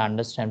we can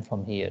understand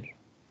from here.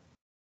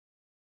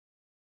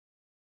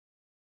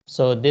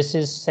 So this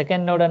is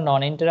second order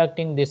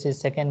non-interacting, this is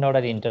second order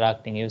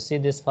interacting. You see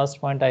this first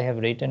point I have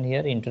written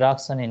here,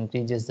 interaction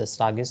increases the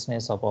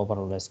sluggishness of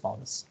overall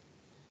response.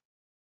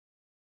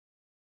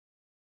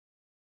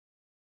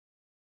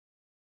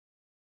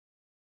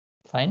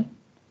 Fine.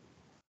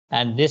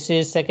 And this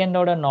is second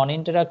order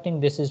non-interacting,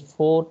 this is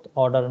fourth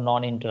order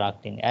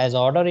non-interacting. As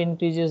order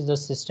increases, the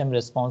system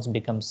response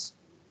becomes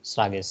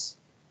sluggish.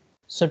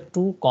 So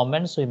two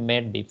comments we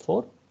made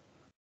before.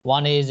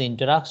 One is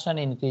interaction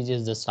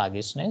increases the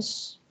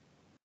sluggishness.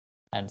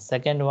 And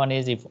second one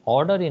is if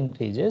order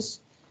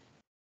increases,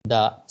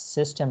 the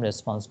system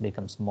response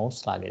becomes more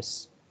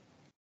sluggish.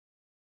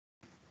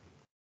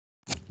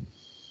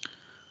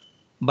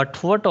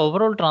 But what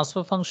overall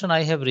transfer function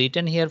I have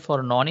written here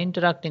for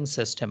non-interacting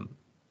system,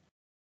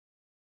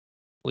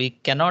 we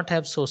cannot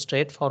have so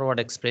straightforward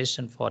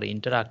expression for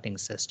interacting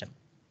system.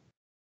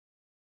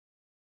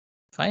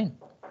 Fine.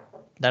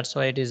 That's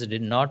why it is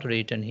not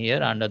written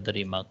here under the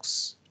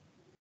remarks.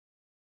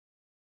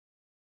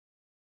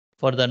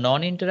 For the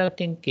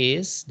non-interacting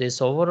case,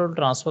 this overall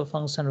transfer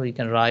function we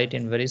can write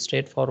in very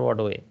straightforward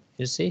way.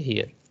 You see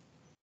here.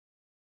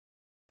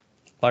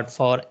 But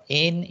for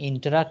n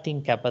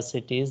interacting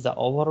capacities, the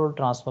overall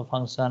transfer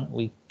function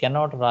we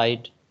cannot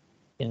write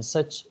in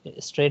such a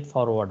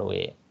straightforward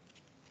way.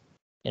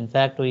 In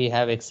fact, we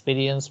have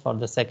experience for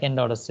the second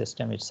order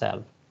system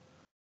itself.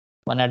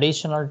 One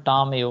additional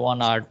term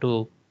A1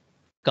 R2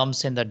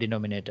 comes in the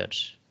denominator.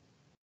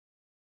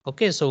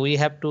 Okay, so we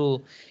have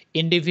to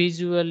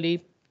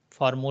individually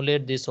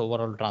formulate this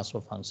overall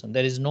transfer function.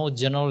 There is no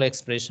general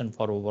expression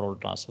for overall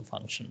transfer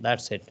function.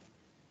 That's it.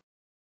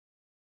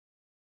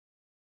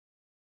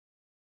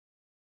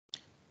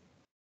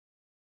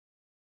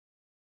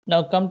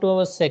 Now come to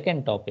our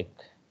second topic.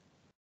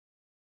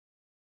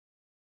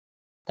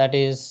 That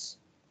is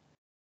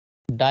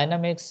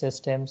dynamic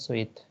systems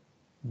with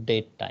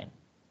date time.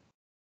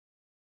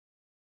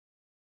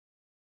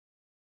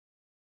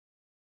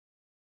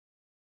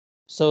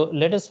 So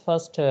let us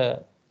first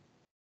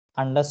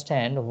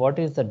understand what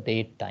is the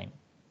date time.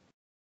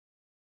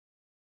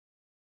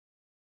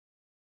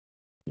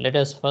 Let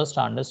us first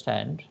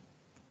understand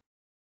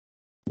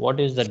what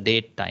is the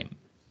date time.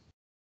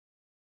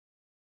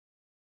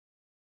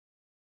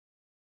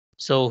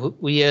 So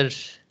we are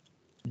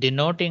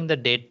denoting the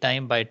date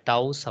time by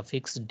tau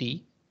suffix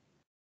d.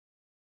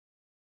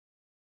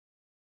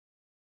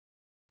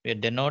 We are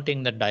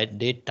denoting the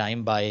date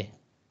time by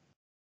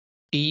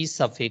t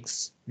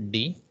suffix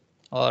d,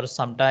 or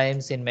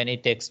sometimes in many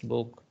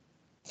textbook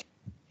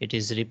it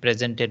is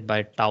represented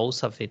by tau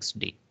suffix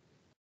d.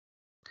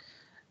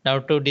 Now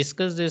to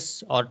discuss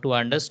this or to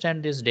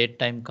understand this date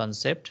time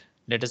concept,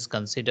 let us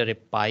consider a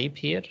pipe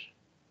here.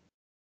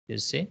 You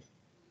see,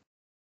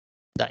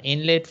 the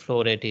inlet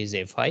flow rate is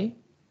Fi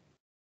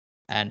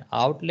and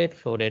outlet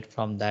flow rate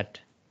from that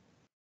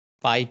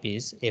pipe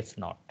is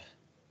F0.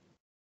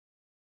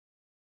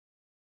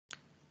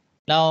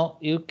 Now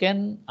you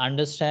can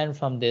understand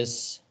from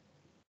this,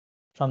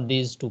 from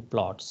these two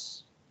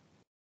plots.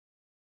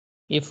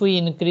 If we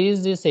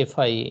increase this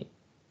Fi,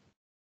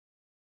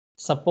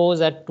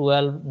 suppose at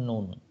 12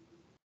 noon,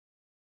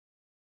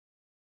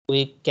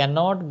 we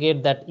cannot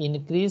get that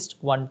increased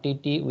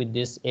quantity with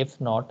this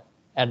F0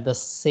 at the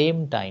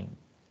same time,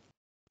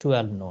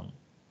 12 noon.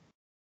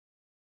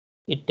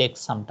 It takes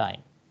some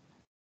time.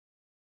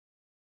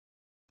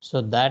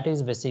 So that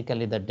is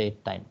basically the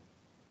date time.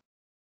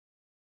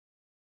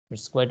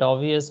 It's quite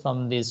obvious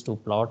from these two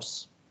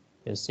plots,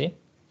 you see.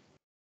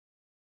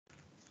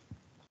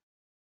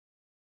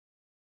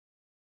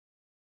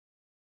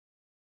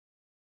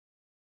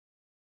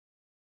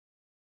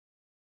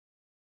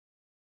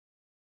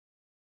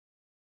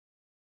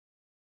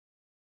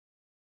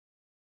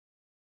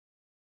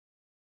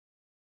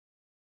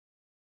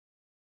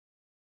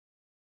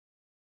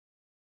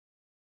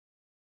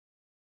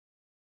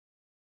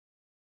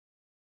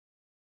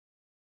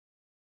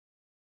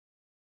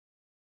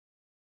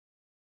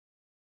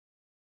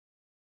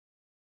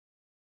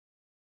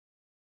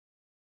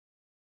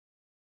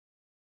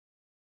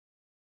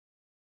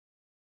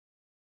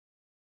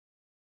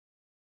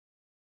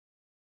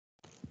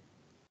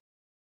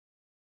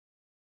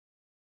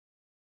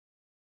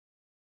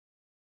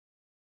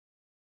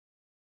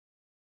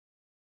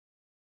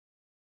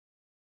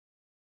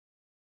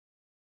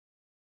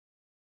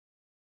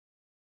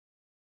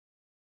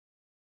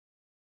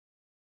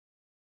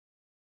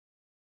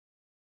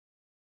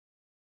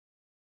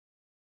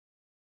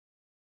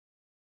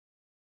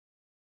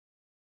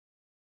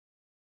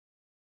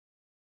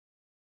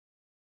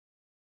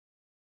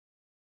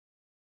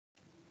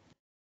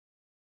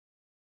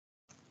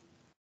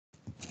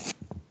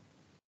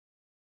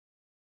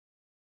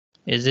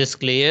 Is this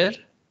clear?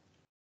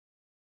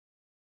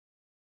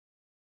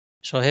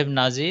 Shoaib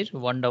Nazir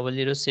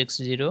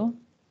 10060.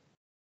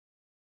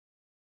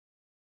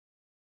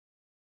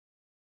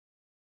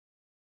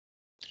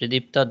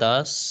 Tridipta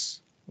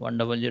Das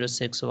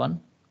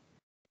 10061.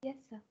 Yes,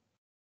 sir.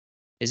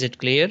 Is it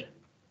clear?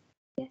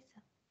 Yes,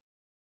 sir.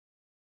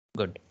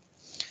 Good.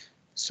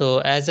 So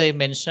as I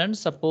mentioned,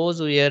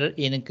 suppose we are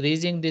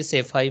increasing this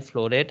Fi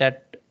flow rate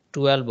at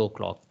 12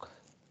 o'clock.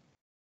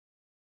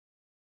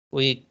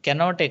 We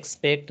cannot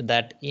expect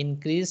that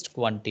increased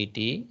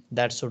quantity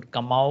that should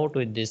come out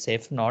with this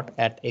F0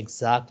 at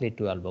exactly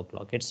 12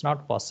 o'clock. It's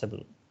not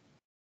possible.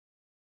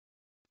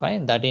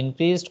 Fine, that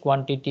increased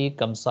quantity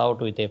comes out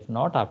with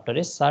F0 after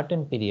a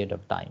certain period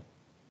of time.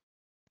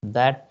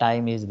 That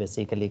time is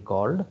basically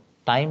called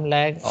time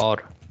lag or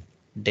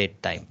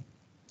dead time,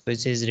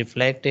 which is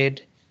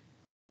reflected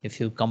if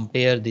you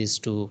compare these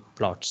two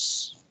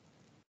plots.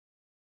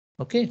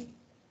 Okay.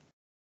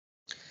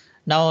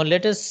 Now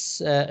let us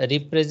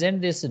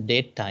represent this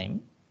date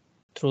time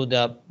through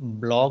the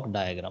block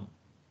diagram.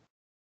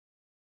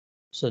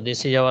 So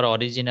this is our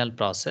original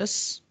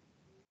process.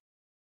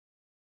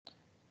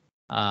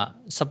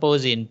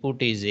 Suppose input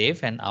is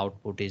F and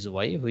output is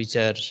Y, which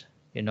are,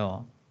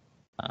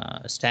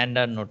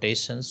 standard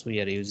notations we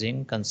are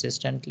using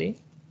consistently.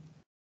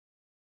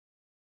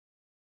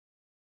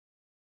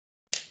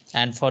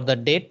 And for the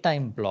date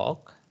time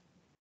block,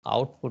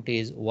 output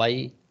is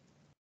Y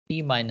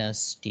T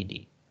minus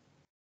TD.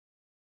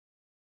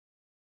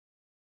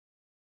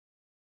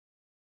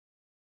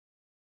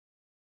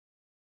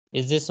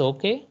 Is this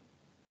okay?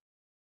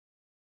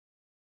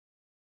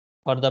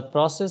 For the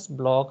process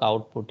block,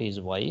 output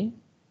is Y.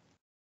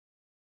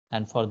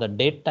 And for the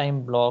date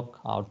time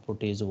block,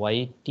 output is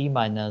Y T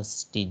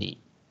minus TD.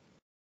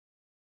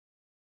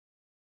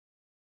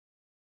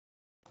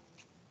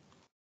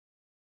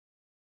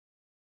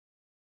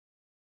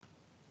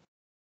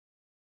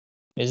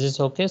 Is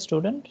this okay,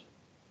 student?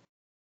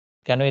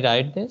 Can we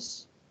write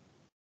this?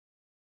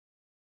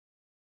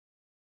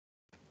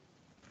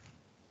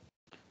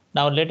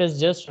 Now let us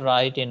just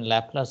write in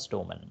Laplace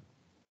domain.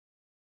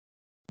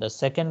 The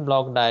second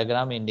block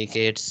diagram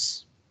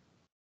indicates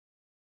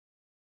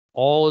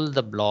all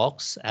the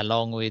blocks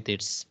along with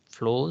its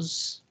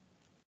flows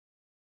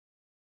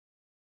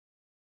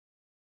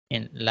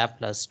in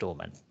Laplace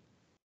domain.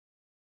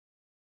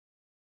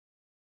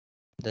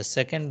 The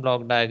second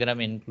block diagram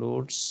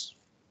includes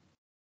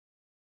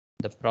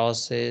the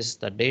process,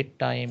 the date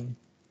time,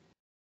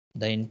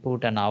 the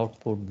input and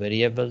output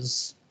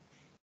variables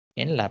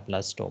in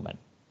Laplace domain.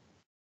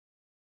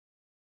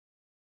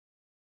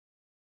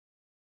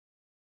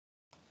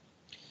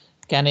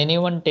 Can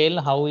anyone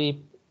tell how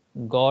we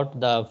got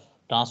the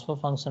transfer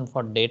function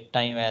for date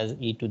time as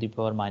e to the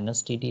power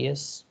minus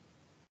TDS?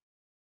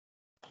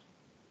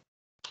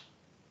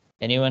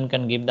 Anyone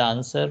can give the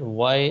answer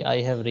why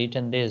I have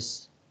written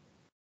this?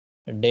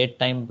 The date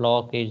time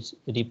block is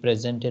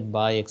represented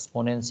by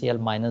exponential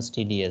minus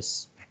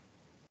TDS.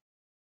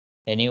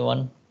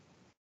 Anyone?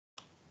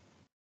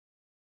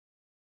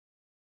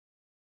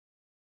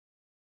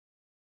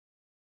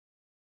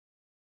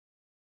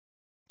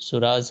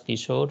 Suraj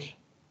Kishore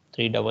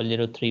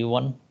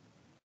 30031.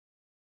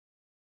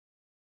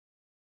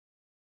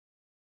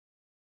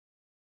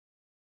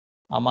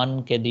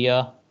 Aman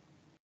Kedia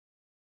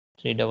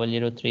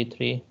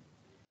 30033.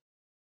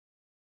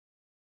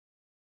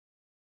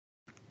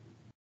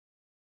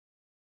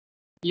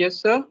 Yes,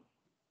 sir.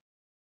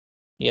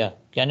 Yeah,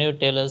 can you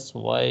tell us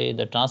why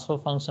the transfer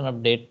function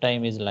of date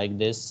time is like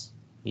this,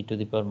 e to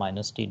the power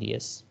minus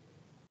TDS?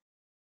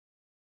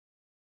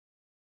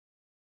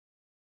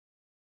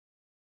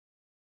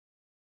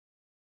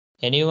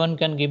 Anyone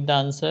can give the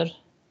answer? It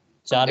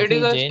is Charvi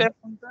a Jain. step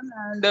function,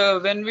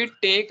 and when we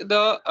take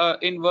the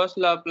inverse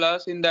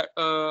Laplace in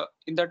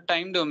the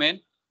time domain,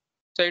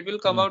 so it will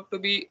come out to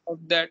be of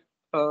that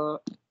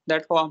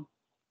form.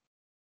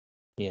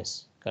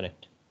 Yes,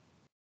 correct.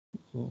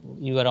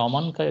 You are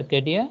Aman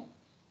Kedia?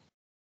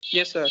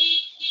 Yes, sir.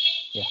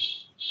 Yeah.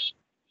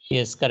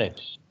 Yes,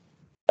 correct.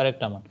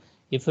 Correct, Aman.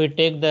 If we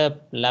take the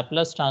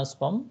Laplace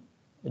transform,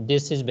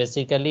 this is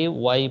basically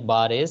y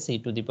bar s e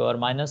to the power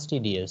minus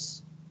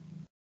TDS.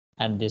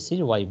 And this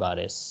is y bar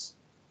s.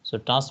 So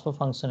transfer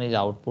function is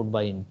output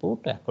by input.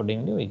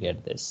 Accordingly, we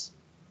get this.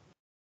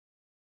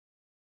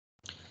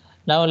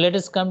 Now let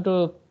us come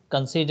to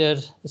consider,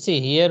 see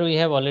here we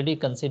have already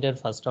considered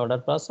first order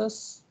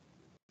process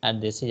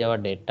and this is our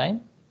date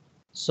time.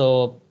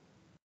 So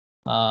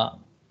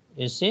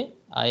you see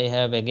I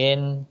have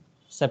again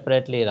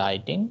separately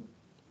writing,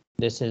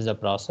 this is the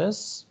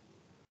process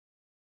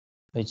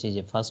which is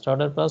a first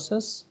order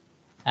process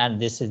and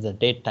this is the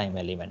date time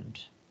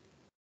element.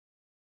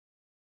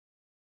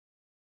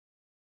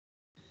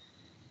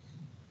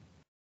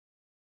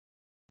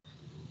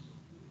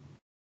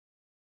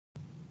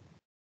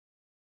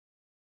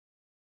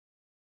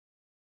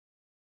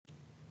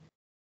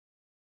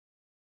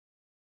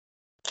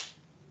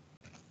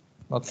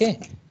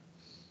 Okay,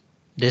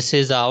 this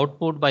is the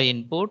output by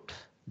input,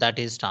 that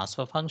is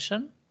transfer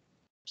function.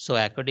 So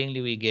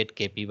accordingly, we get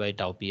Kp by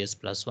tau ps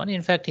plus 1.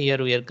 In fact, here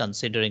we are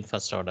considering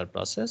first order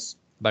process,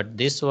 but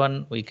this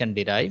one we can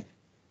derive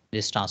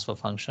this transfer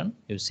function.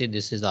 You see,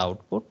 this is the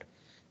output,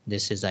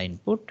 this is the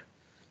input.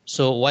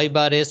 So y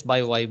bar s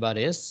by y bar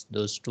s,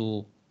 those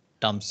two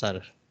terms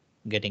are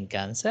getting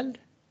cancelled.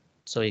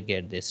 So we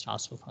get this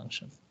transfer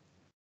function.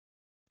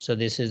 So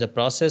this is the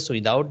process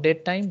without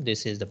date time.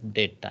 This is the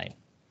date time.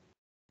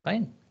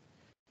 Fine.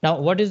 Now,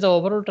 what is the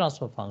overall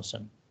transfer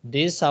function?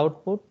 This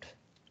output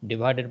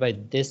divided by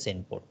this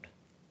input.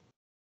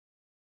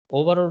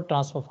 Overall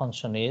transfer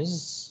function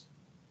is,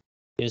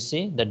 you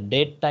see, the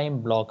date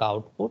time block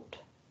output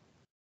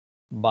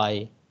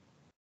by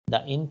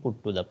the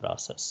input to the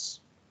process.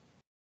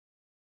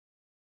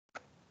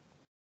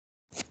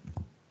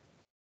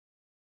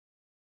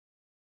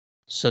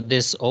 So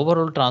this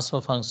overall transfer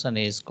function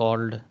is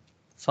called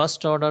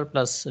first order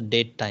plus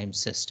date time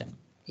system,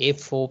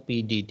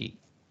 FOPDT.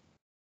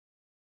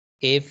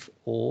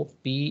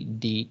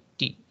 FOPDT,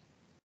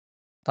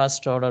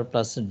 first order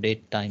plus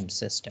date time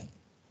system.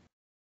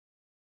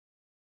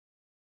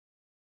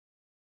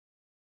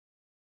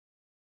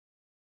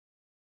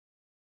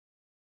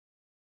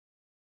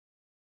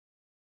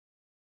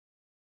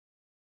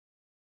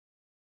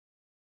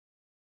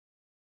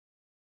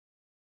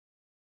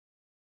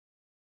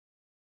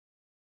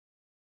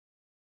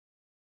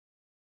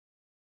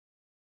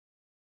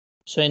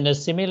 So in a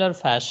similar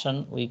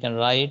fashion, we can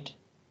write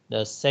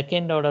the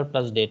second order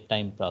plus date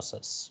time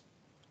process.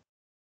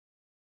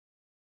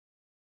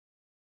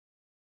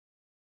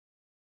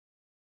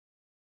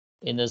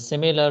 In a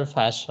similar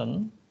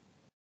fashion,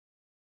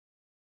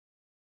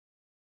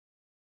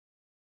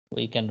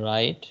 we can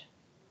write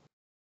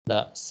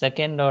the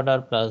second order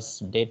plus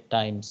date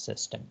time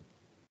system.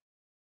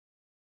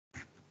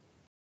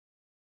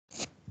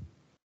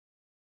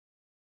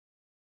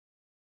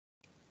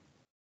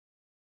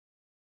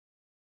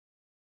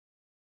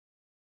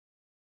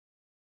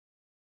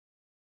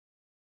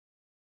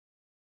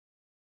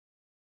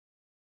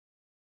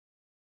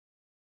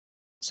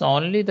 So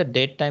only the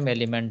date time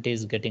element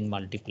is getting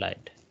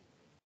multiplied.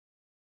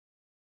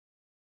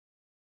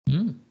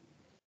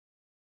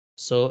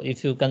 So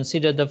if you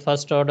consider the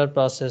first order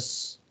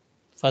process,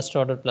 first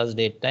order plus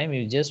date time,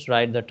 you just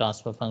write the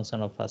transfer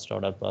function of first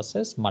order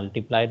process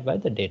multiplied by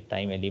the date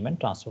time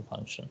element transfer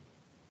function.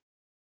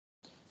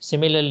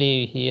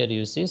 Similarly, here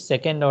you see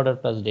second order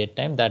plus date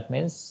time, that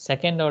means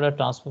second order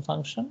transfer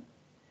function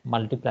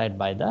multiplied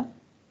by the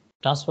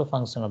transfer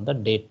function of the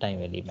date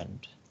time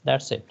element.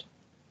 That's it.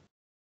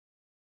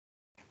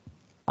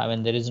 I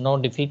mean, there is no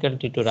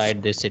difficulty to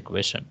write this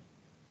equation.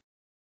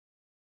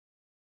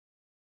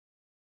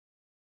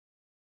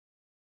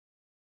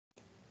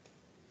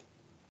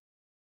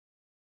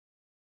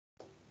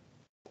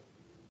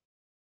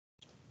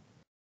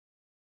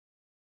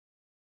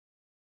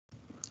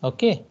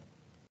 Okay.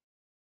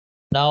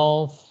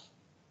 Now,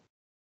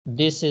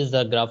 this is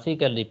the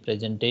graphical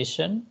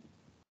representation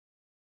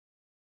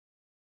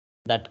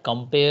that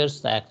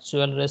compares the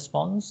actual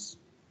response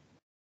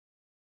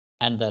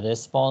and the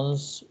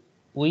response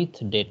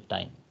with date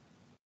time.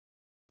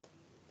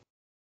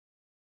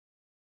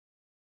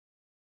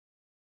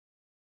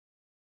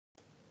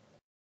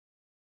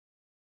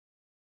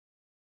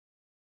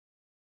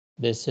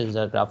 This is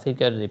a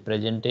graphical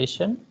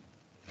representation.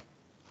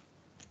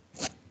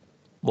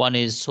 One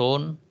is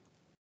shown.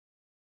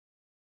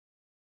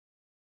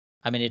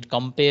 I mean, it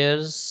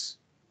compares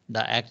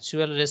the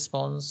actual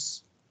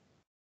response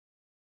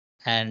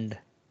and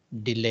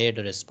delayed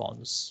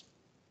response.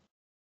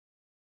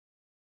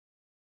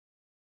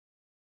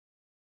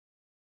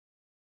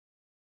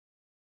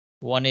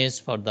 One is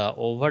for the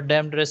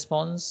overdamped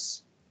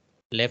response,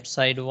 left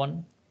side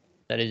one,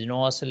 there is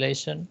no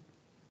oscillation,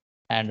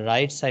 and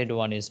right side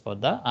one is for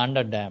the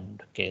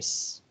underdamped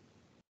case.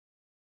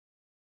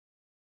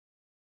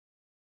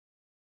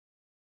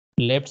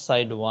 Left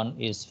side one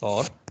is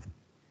for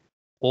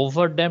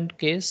overdamped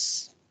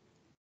case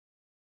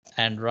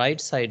and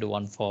right side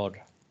one for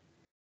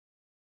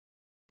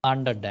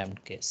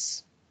underdamped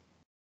case.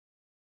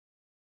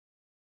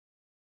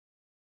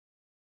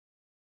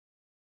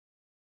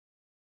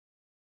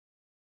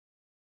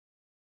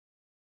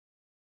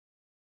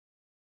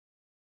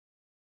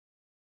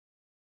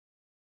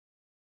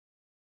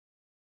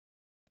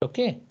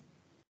 Okay.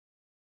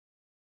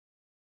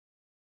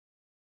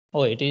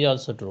 Oh, it is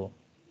also true.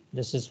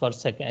 This is for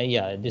second.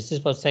 Yeah, this is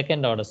for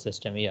second order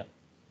system. Yeah.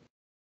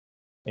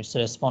 Its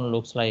response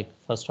looks like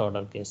first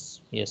order case.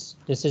 Yes,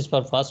 this is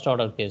for first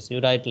order case. You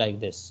write like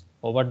this.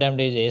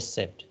 Overdamped is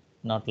Sept,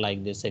 not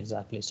like this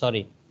exactly.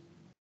 Sorry.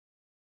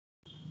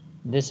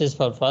 This is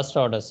for first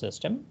order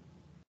system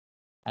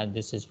and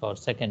this is for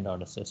second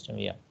order system.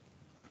 Yeah.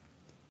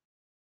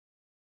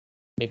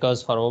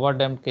 Because for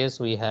overdamped case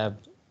we have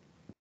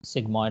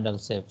sigmoidal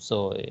Sept,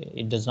 so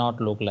it does not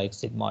look like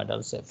sigmoidal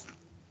Sept.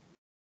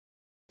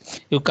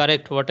 You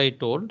correct what I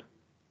told.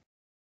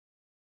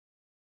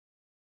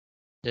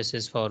 This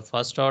is for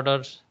first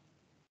order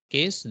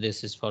case.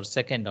 This is for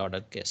second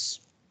order case.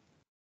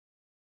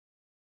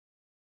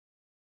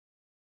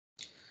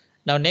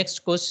 Now next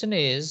question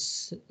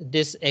is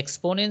this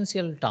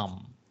exponential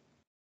term.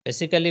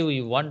 Basically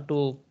we want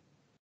to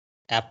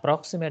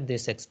approximate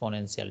this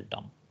exponential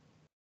term.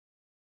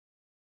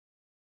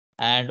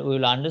 And we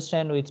will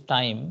understand with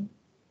time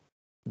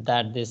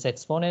that this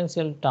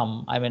exponential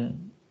term, I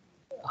mean,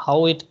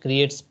 how it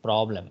creates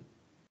problem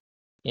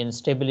in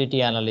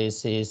stability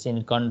analysis,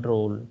 in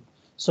control.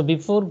 So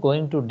before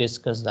going to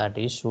discuss that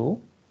issue,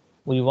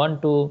 we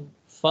want to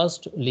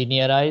first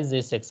linearize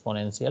this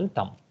exponential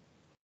term.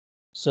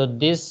 So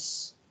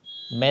this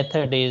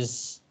method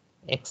is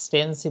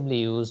extensively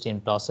used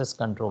in process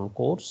control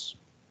course.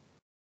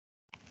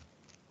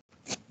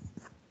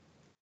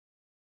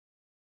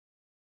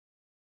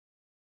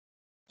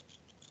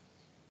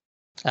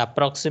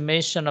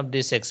 Approximation of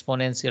this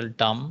exponential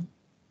term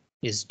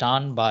is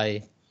done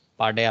by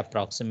Pade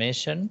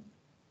approximation,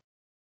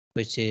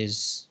 which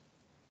is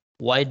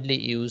widely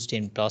used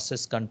in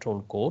process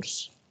control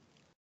course.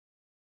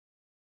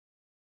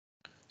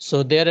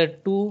 So there are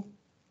two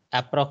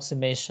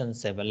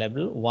approximations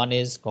available. One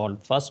is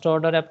called first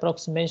order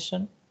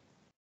approximation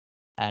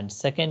and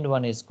second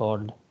one is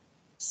called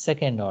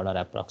second order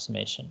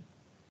approximation.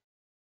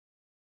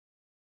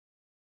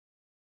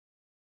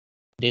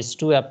 These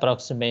two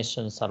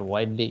approximations are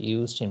widely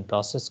used in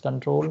process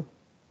control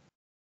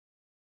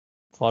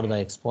for the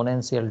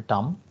exponential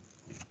term.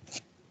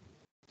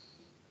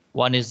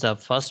 One is the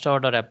first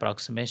order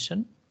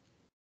approximation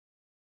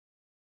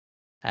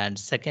and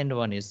second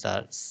one is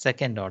the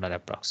second order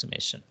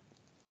approximation.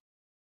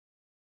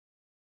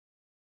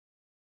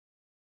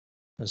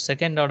 The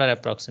second order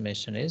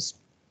approximation is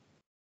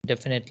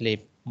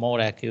definitely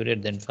more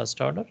accurate than first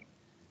order.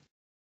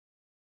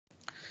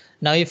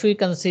 Now if we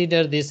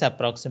consider this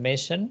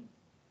approximation,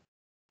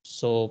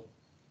 so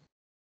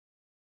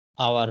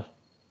our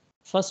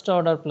first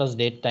order plus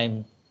date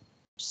time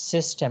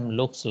system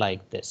looks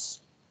like this.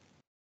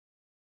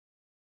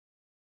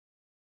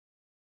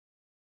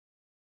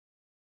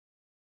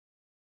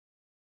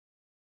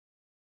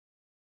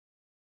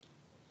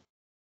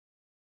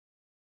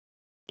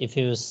 If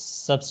you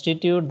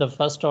substitute the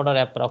first order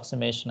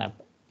approximation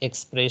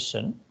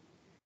expression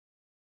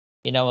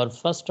in our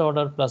first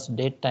order plus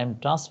date time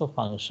transfer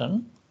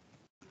function,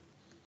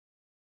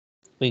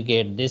 we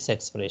get this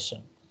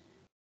expression.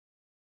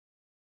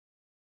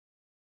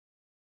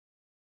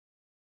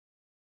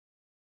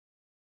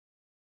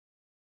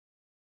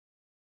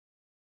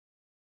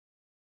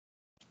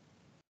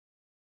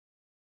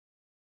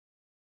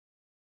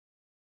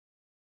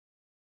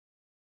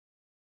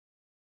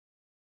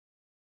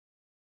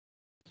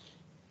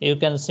 You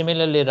can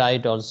similarly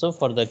write also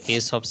for the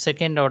case of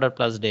second order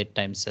plus date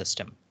time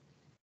system.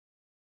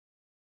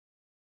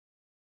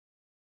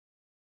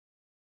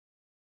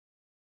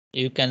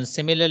 You can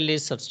similarly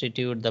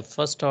substitute the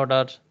first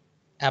order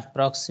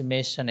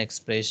approximation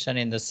expression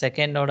in the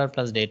second order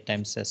plus date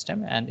time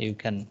system and you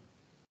can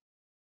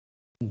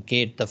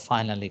get the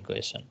final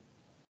equation.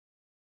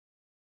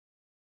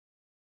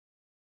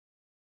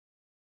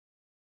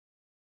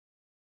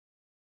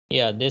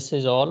 Yeah, this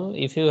is all.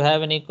 If you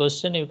have any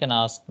question, you can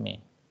ask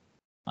me.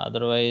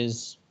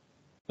 Otherwise,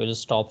 we'll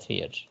stop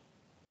here.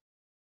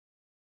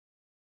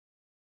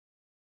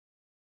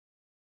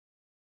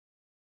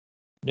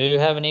 Do you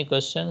have any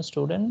questions,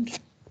 student?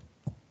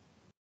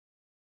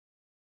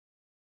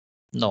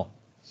 No.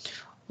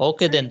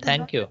 Okay, then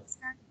thank you.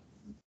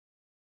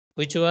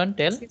 Which one?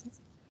 Tell.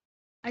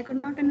 I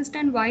could not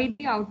understand why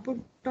the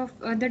output of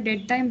the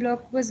dead time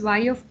block was y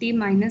of t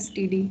minus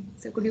td.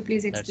 So could you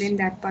please explain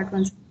that part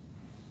once?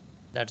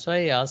 That's why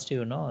I asked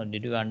you, no?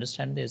 Did you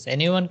understand this?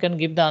 Anyone can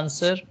give the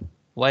answer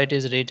why it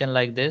is written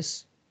like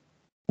this?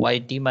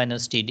 Yt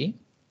minus td.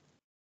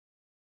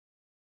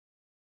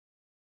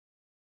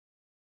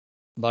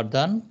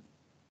 Bardhan?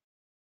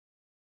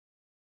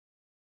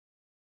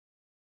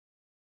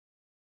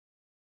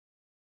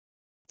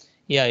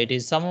 Yeah, it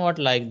is somewhat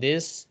like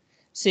this.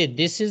 See,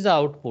 this is the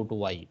output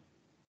y.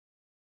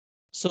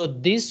 So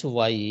this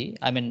y,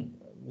 I mean,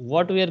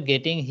 what we are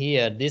getting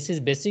here, this is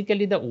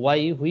basically the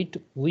y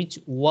which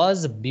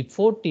was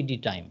before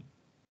td time.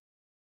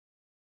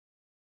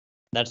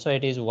 That's why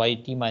it is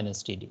yt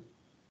minus td.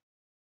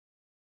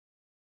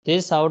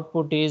 This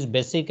output is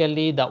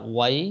basically the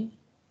y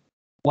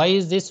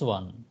is this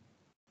one.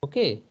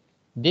 Okay,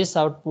 this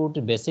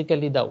output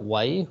basically the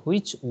y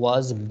which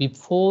was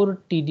before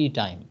td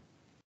time.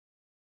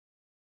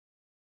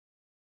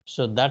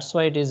 So that's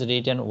why it is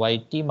written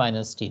yt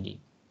minus td.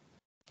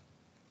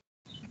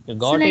 You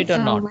got So like, it or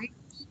not?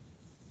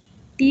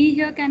 T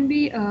here can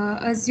be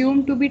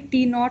assumed to be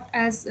T naught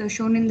as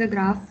shown in the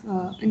graph,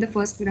 in the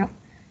first graph.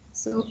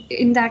 So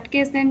in that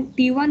case, then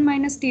T1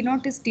 minus T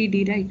naught is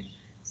TD, right?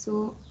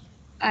 So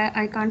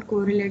I can't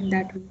correlate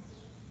that way.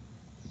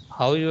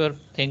 How you are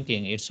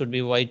thinking? It should be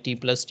yt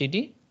plus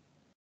td?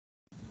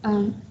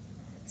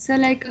 So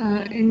like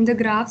in the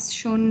graphs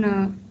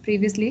shown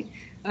previously,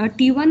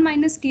 T1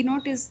 minus T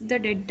naught is the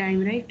dead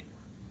time, right?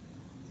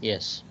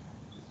 Yes.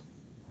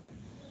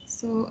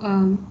 So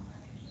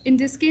in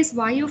this case,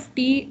 y of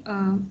t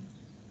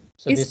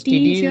so is this t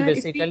td here. is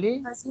basically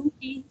If we assume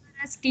t here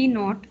as t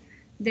naught,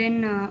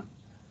 then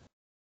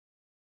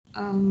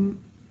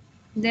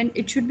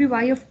it should be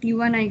y of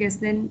t1, I guess.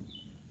 Then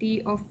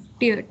t of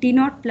t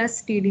naught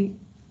plus td,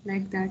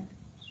 like that.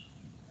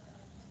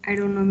 I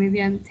don't know.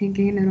 Maybe I'm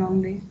thinking in a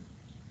wrong way.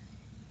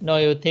 No,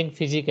 you think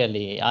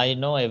physically. I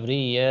know every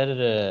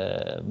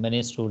year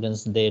many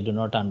students, they do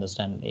not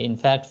understand. In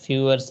fact,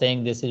 few are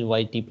saying this is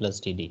yt plus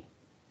td.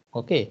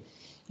 Okay,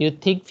 you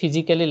think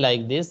physically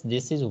like this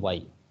is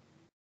y.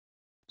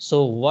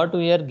 So what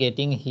we are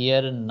getting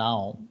here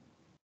now,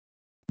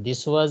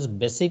 this was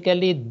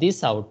basically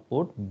this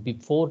output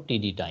before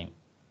td time.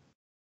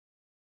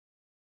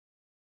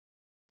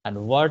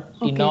 And what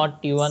Okay.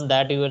 t0, t1,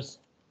 that you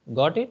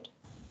got it?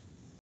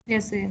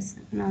 Yes, yes.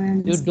 Now I You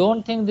understand.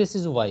 don't think this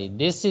is y,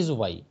 this is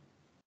y.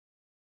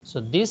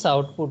 So this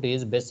output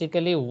is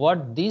basically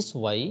what this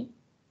y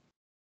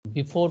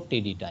before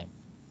td time.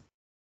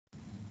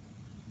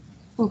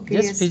 Okay,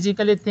 Just yes.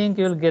 physically think,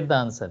 you will get the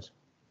answer.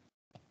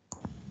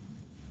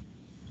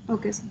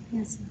 Okay, sir.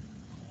 Yes, sir.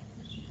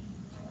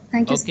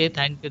 Thank you, Okay, sir.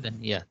 thank you then.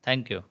 Yeah,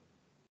 thank you.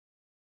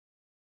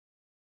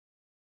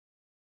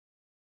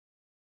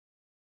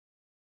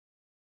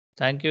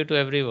 Thank you to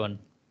everyone.